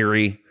 pretty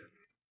eerie.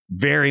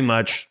 Very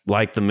much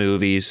like the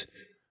movies.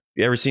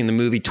 You ever seen the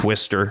movie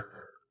Twister?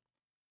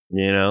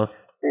 You know?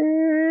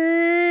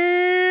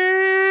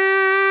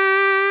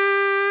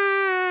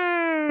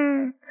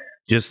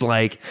 Just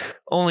like,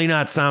 only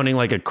not sounding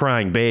like a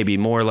crying baby,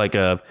 more like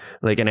an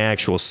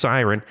actual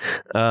siren.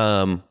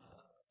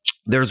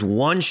 There's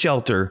one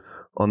shelter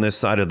on this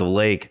side of the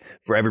lake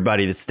for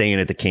everybody that's staying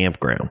at the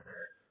campground.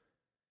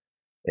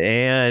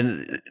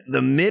 And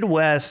the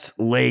Midwest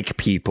lake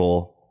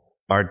people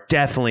are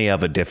definitely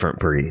of a different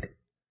breed.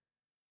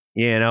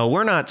 You know,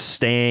 we're not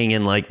staying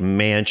in like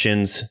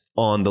mansions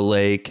on the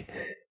lake.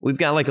 We've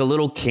got like a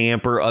little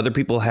camper. Other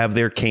people have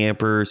their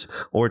campers,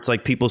 or it's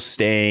like people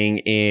staying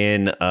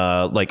in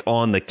like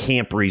on the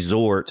camp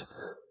resort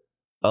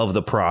of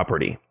the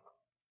property.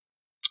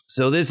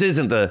 So this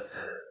isn't the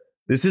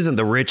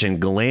rich and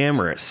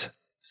glamorous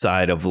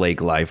side of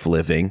lake life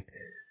living.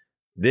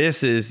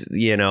 This is,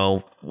 you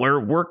know,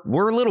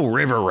 we're little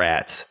river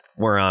rats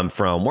where I'm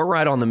from. We're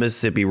right on the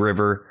Mississippi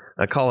River.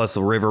 I call us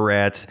the river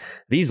rats.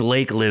 These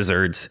lake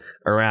lizards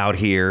are out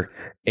here,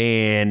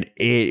 and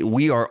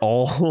we are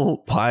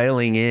all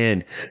piling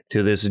in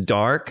to this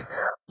dark,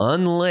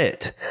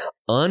 unlit,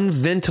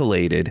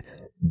 unventilated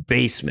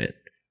basement.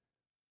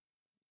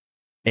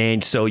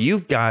 And so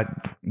you've got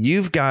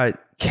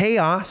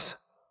chaos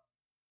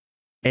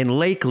and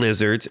lake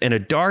lizards in a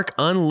dark,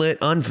 unlit,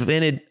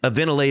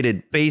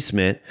 unventilated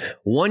basement.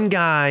 One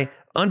guy,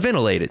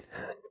 unventilated.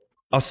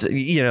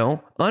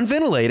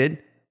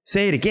 Unventilated.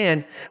 Say it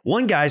again.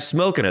 One guy's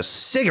smoking a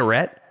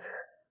cigarette.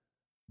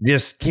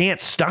 Just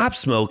can't stop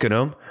smoking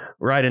them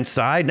right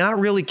inside. Not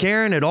really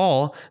caring at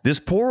all. This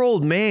poor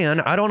old man,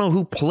 I don't know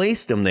who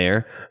placed him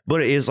there,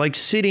 but is like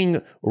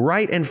sitting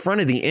right in front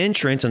of the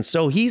entrance. And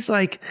so he's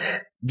like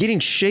getting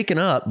shaken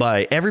up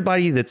by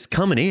everybody that's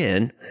coming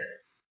in.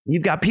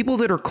 You've got people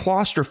that are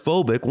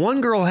claustrophobic. One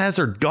girl has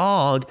her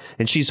dog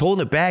and she's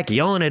holding it back,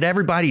 yelling at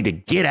everybody to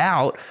get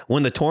out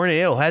when the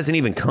tornado hasn't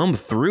even come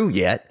through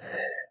yet.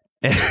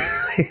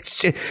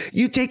 It's just,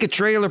 you take a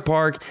trailer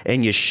park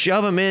and you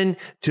shove them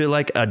into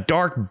like a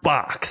dark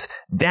box.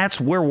 That's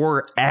where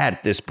we're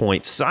at this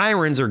point.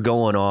 Sirens are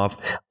going off,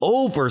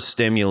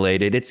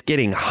 overstimulated. It's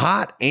getting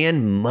hot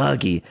and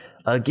muggy.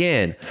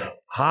 Again,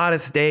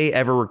 hottest day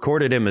ever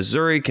recorded in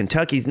Missouri.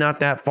 Kentucky's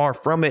not that far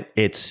from it.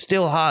 It's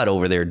still hot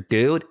over there,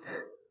 dude.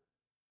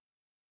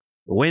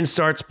 The wind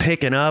starts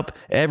picking up.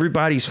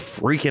 Everybody's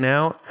freaking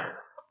out.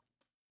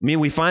 I mean,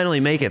 we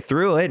finally make it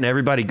through it and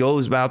everybody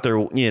goes about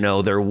their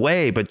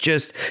way. But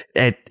just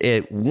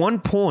at one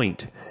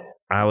point,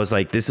 I was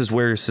like, this is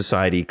where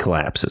society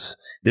collapses.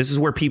 This is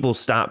where people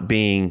stop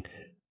being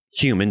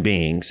human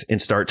beings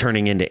and start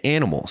turning into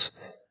animals.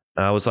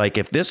 I was like,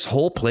 if this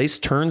whole place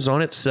turns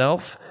on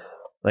itself,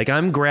 like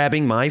I'm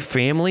grabbing my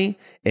family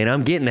and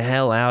I'm getting the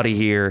hell out of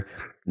here,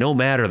 no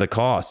matter the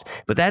cost.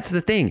 But that's the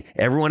thing.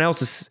 Everyone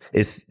else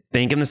is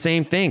thinking the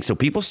same thing. So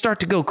people start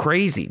to go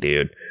crazy,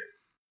 dude.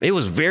 It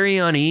was very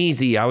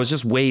uneasy. I was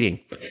just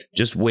waiting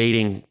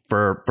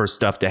for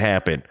stuff to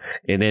happen.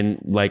 And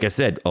then, like I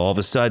said, all of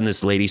a sudden,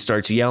 this lady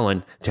starts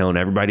yelling, telling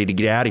everybody to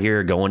get out of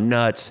here, going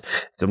nuts.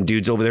 Some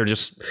dude's over there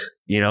just,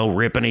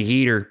 ripping a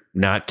heater,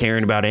 not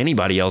caring about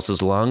anybody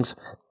else's lungs.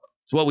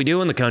 It's what we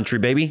do in the country,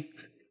 baby.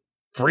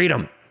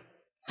 Freedom.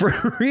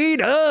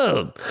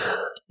 Freedom.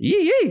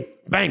 Yee, yee.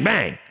 Bang,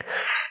 bang.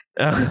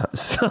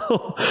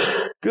 So,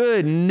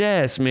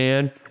 goodness,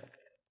 man.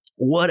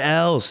 What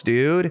else,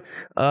 dude?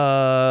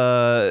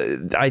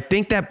 I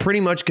think that pretty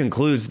much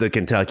concludes the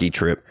Kentucky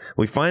trip.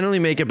 We finally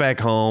make it back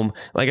home.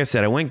 Like I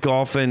said, I went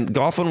golfing.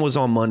 Golfing was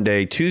on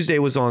Monday. Tuesday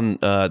was on,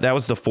 that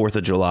was the 4th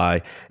of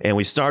July. And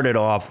we started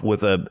off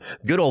with a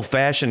good old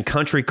fashioned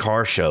country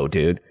car show,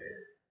 dude.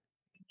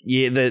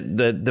 Yeah,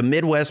 the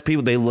Midwest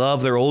people, they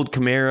love their old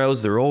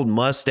Camaros, their old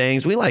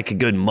Mustangs. We like a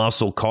good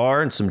muscle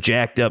car and some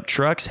jacked up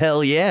trucks.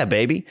 Hell yeah,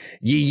 baby.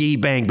 Yee, yee,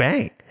 bang,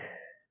 bang.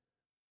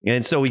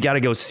 And so we got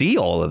to go see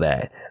all of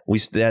that.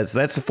 That's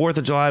the 4th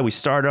of July. We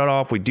started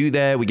off. We do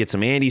that. We get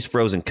some Andy's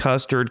frozen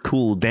custard,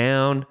 cool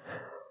down,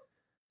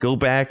 go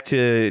back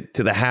to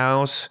the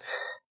house,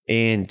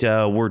 and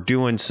we're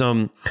doing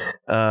some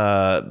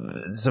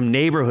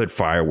neighborhood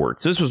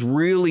fireworks. This was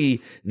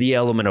really the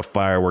element of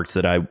fireworks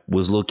that I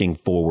was looking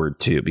forward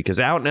to, because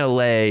out in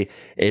LA,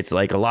 it's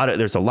like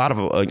there's a lot of,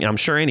 I'm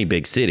sure any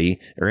big city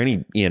or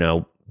any,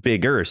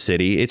 bigger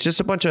city, it's just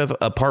a bunch of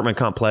apartment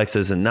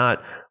complexes and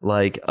not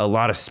like a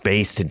lot of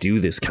space to do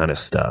this kind of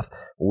stuff.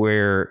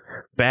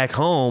 Where back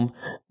home,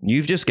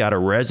 you've just got a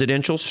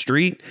residential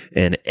street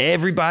and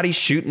everybody's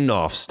shooting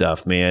off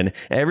stuff, man.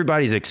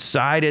 Everybody's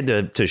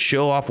excited to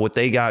show off what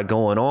they got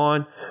going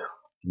on.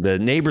 The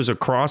neighbors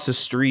across the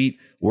street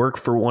work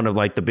for one of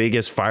like the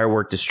biggest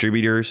firework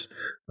distributors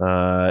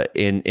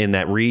in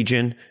that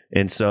region.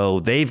 And so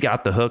they've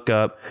got the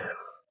hookup,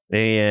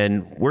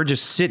 and we're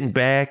just sitting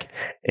back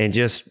and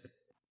just,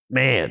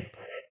 man,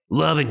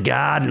 loving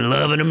God and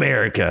loving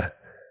America.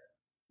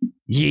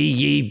 Yee,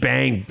 yee,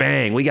 bang,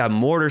 bang. We got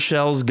mortar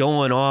shells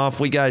going off.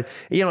 We got,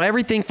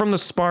 everything from the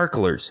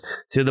sparklers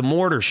to the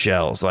mortar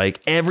shells, like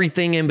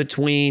everything in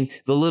between,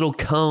 the little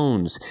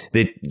cones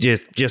that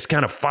just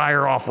kind of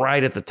fire off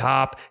right at the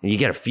top. And you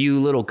get a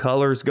few little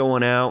colors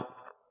going out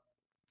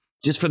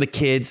just for the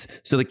kids,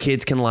 so the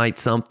kids can light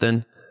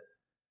something.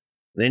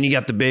 Then you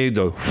got the big,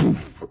 boom.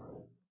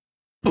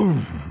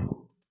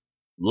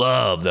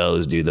 Love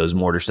those, dude, those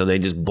mortar shells. They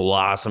just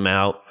blossom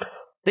out.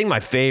 I think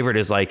my favorite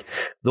is like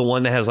the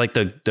one that has like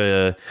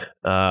the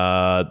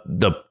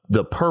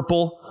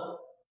purple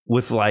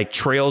with like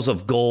trails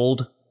of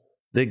gold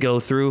that go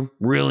through.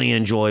 Really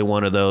enjoy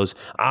one of those.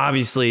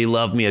 Obviously,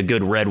 love me a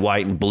good red,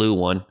 white, and blue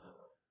one.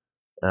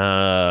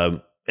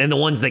 And the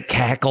ones that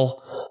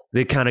cackle,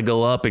 they kind of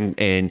go up and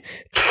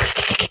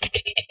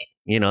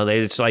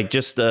it's like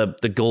just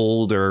the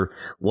gold or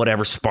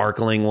whatever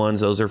sparkling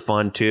ones. Those are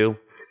fun too.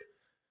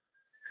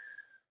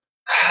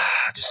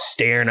 Just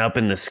staring up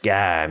in the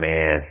sky,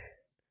 man,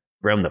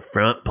 from the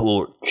front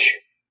porch,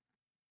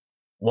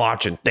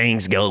 watching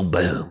things go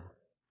boom.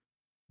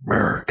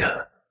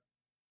 America.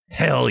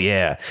 Hell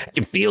yeah. I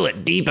can feel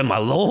it deep in my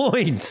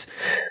loins.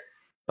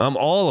 I'm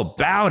all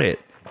about it.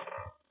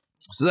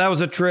 So that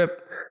was a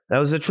trip. That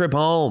was a trip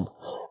home.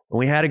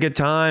 We had a good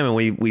time, and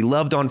we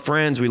loved on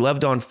friends, we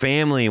loved on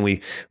family, and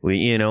we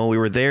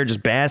were there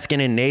just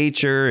basking in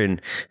nature,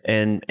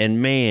 and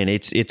man,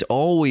 it's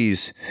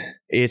always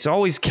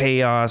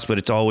chaos, but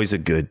it's always a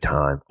good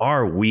time.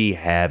 Are we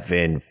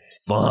having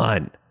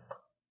fun?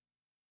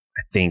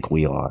 I think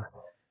we are.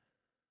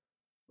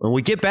 When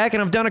we get back,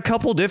 and I've done a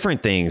couple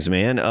different things,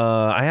 man.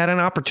 I had an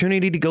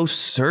opportunity to go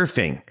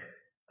surfing.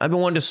 I've been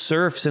wanting to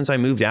surf since I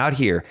moved out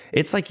here.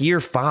 It's like year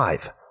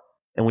 5.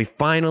 And we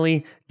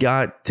finally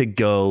got to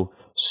go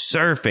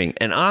surfing,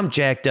 and I'm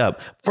jacked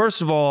up.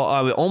 First of all,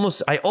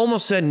 I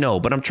almost said no,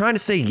 but I'm trying to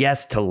say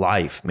yes to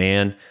life,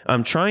 man.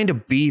 I'm trying to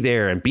be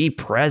there and be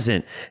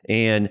present.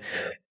 And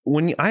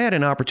when I had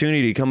an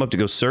opportunity to come up to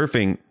go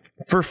surfing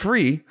for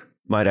free,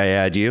 might I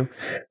add you?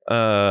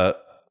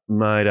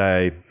 Might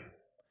I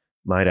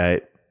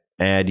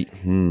add?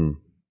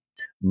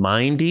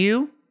 Mind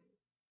you?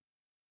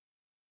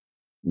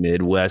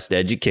 Midwest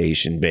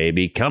education,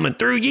 baby, coming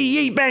through.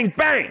 Yee, yee, bang,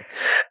 bang.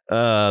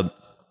 I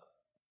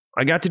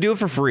got to do it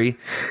for free,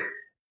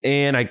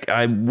 and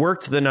I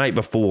worked the night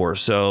before.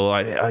 So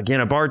I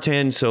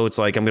bartend, so it's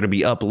like I'm going to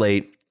be up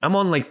late. I'm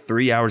on like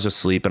 3 hours of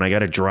sleep, and I got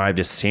to drive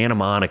to Santa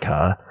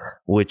Monica,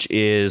 which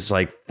is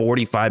like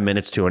 45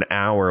 minutes to an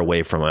hour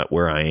away from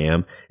where I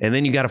am. And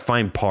then you got to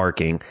find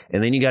parking,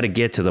 and then you got to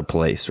get to the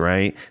place,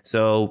 right?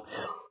 So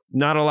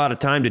not a lot of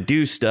time to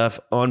do stuff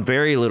on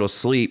very little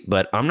sleep,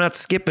 but I'm not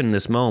skipping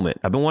this moment.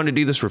 I've been wanting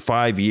to do this for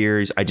 5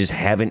 years. I just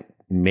haven't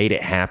made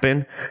it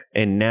happen.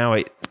 And now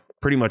it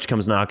pretty much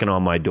comes knocking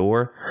on my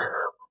door.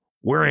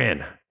 We're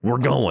in. We're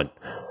going.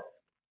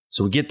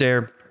 So we get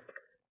there.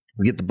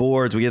 We get the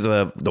boards. We get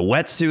the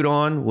wetsuit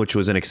on, which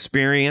was an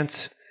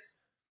experience.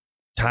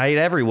 Tight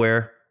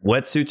everywhere.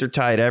 Wetsuits are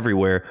tight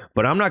everywhere,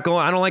 but I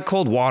don't like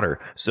cold water.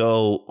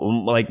 So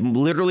like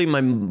literally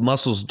my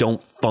muscles don't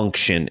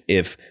function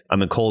if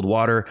I'm in cold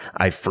water.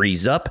 I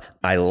freeze up.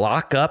 I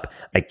lock up.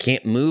 I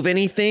can't move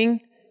anything.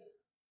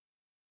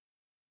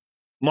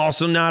 I'm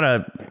also not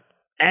an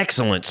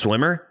excellent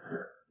swimmer.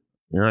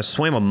 I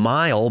swam a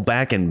mile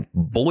back in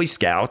Boy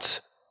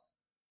Scouts,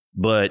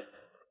 but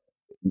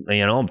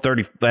I'm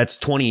 30. That's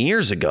 20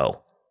 years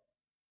ago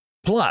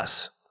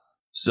plus.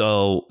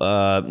 So,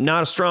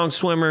 not a strong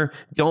swimmer,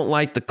 don't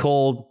like the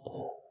cold.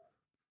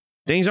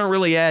 Things aren't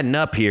really adding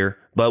up here,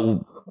 but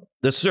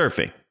the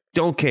surfing,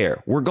 don't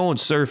care. We're going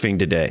surfing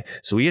today.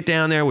 So we get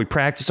down there, we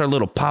practice our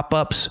little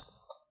pop-ups.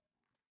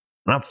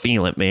 I'm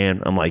feeling it,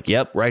 man. I'm like,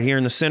 yep, right here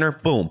in the center.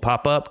 Boom,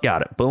 pop up,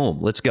 got it. Boom,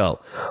 let's go.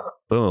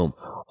 Boom,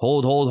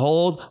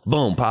 hold.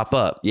 Boom, pop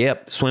up.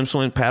 Yep, swim,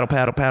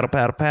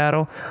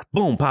 paddle.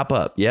 Boom, pop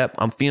up. Yep,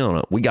 I'm feeling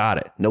it. We got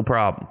it. No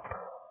problem.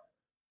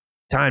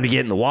 Time to get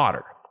in the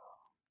water.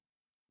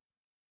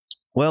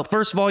 Well,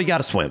 first of all, you got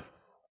to swim.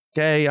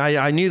 Okay,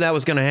 I knew that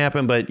was going to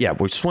happen, but yeah,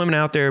 we're swimming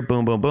out there.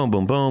 Boom, boom, boom,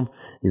 boom, boom.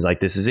 He's like,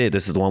 this is it.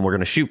 This is the one we're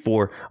going to shoot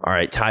for. All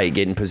right, tight.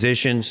 Get in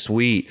position.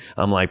 Sweet.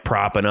 I'm like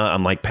propping up.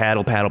 I'm like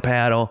paddle.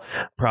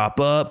 Prop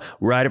up.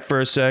 Ride it for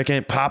a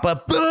second. Pop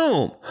up.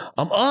 Boom.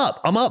 I'm up.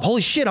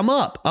 Holy shit, I'm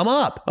up.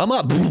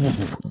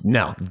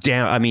 No,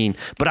 damn.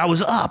 But I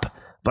was up.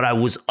 But I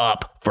was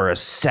up for a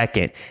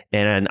second,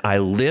 and I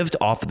lived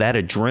off of that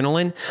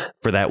adrenaline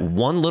for that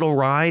one little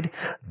ride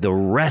the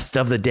rest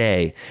of the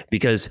day,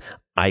 because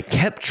I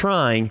kept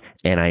trying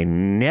and I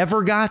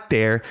never got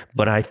there.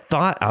 But I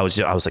thought I was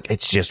like,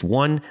 it's just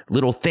one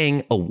little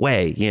thing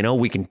away.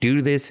 We can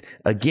do this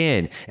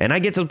again. And I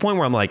get to the point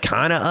where I'm like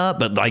kind of up,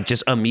 but like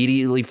just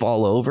immediately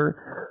fall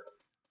over.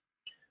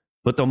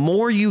 But the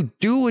more you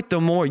do it,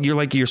 the more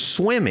you're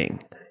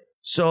swimming.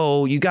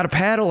 So you got to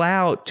paddle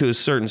out to a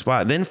certain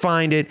spot, then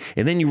find it,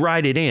 and then you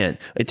ride it in.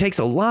 It takes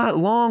a lot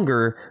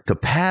longer to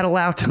paddle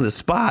out to the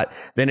spot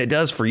than it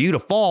does for you to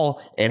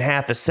fall in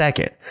half a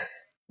second.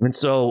 And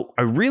so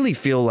I really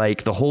feel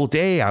like the whole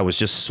day I was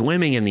just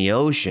swimming in the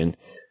ocean.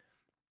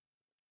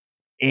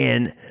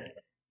 And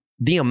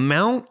the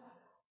amount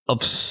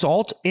of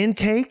salt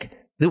intake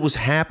that was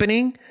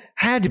happening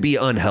had to be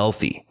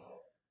unhealthy.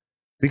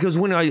 Because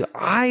when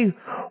I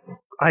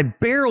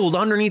barreled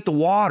underneath the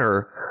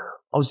water,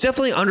 I was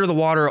definitely under the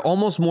water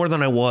almost more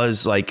than I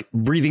was like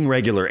breathing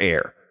regular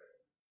air,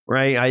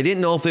 right? I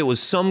didn't know if it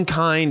was some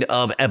kind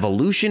of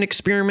evolution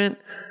experiment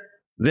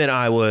that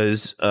I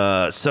was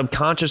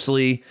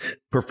subconsciously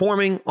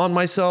performing on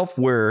myself,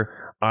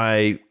 where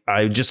I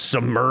just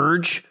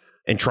submerge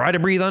and try to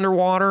breathe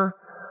underwater.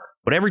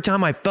 But every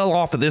time I fell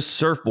off of this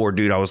surfboard,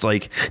 dude, I was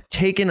like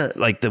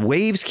the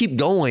waves keep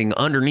going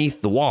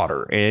underneath the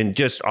water, and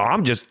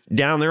I'm just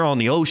down there on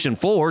the ocean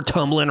floor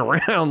tumbling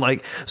around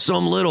like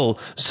some little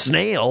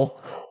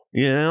snail,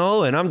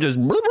 and I'm just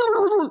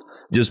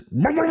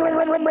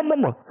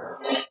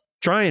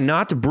trying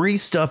not to breathe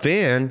stuff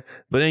in,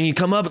 but then you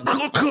come up,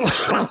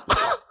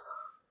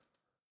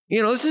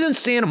 this is in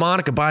Santa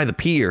Monica by the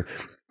pier.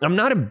 I'm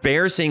not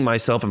embarrassing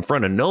myself in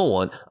front of no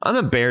one. I'm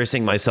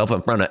embarrassing myself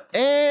in front of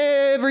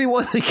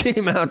everyone that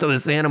came out to the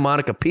Santa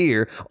Monica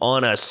Pier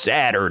on a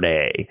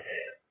Saturday.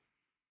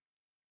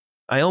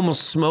 I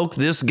almost smoked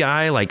this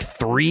guy like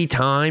 3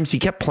 times. He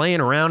kept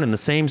playing around in the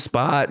same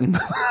spot, and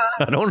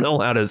I don't know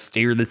how to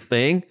steer this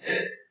thing.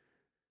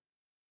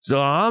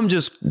 So I'm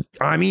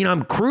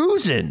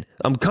cruising.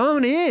 I'm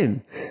coming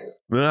in.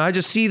 And I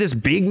just see this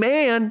big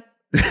man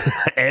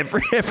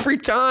every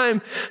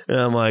time. And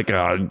I'm like,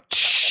 oh,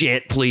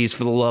 shit, please,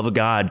 for the love of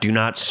God, do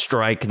not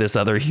strike this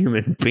other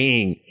human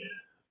being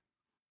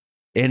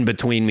in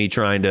between me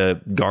trying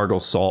to gargle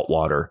salt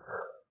water.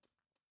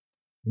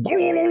 You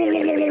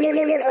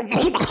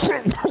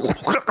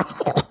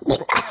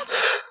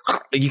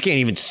can't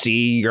even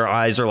see. Your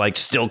eyes are like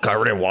still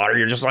covered in water.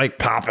 You're just like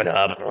popping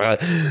up,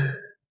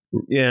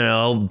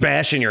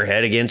 bashing your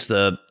head against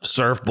the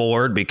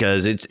surfboard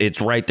because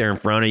it's right there in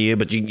front of you.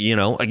 But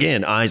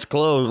again, eyes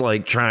closed,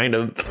 like trying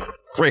to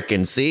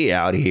freaking see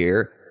out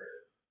here.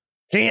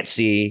 Can't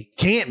see,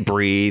 can't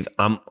breathe.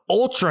 I'm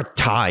ultra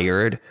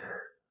tired.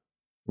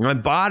 My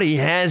body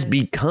has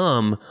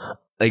become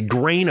a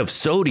grain of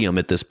sodium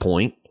at this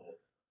point.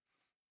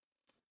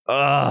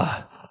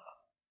 I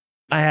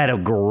had a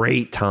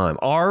great time.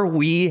 Are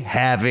we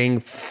having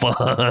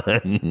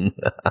fun?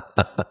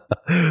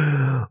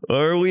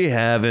 Are we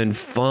having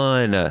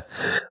fun?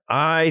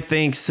 I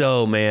think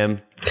so,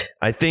 man.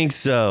 I think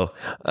so.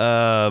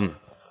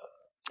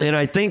 And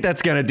I think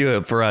that's going to do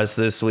it for us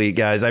this week,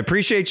 guys. I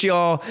appreciate you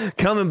all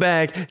coming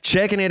back,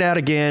 checking it out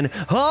again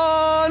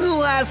on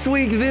Last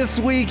Week, This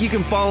Week. You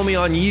can follow me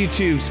on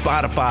YouTube,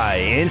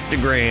 Spotify,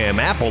 Instagram,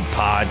 Apple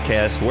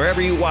Podcasts,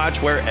 wherever you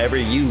watch, wherever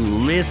you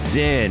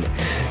listen.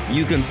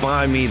 You can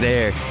find me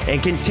there.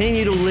 And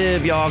continue to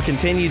live, y'all.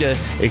 Continue to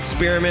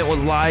experiment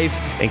with life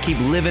and keep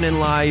living in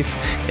life.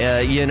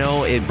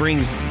 It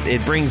brings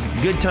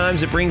good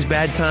times. It brings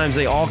bad times.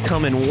 They all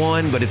come in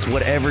one, but it's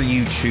whatever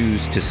you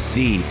choose to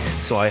see.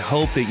 So I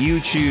hope that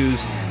you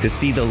choose to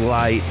see the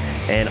light.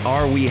 And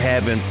are we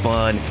having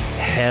fun?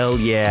 Hell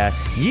yeah.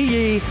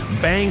 Yee yee,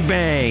 bang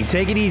bang.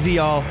 Take it easy,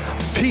 y'all.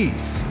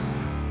 Peace.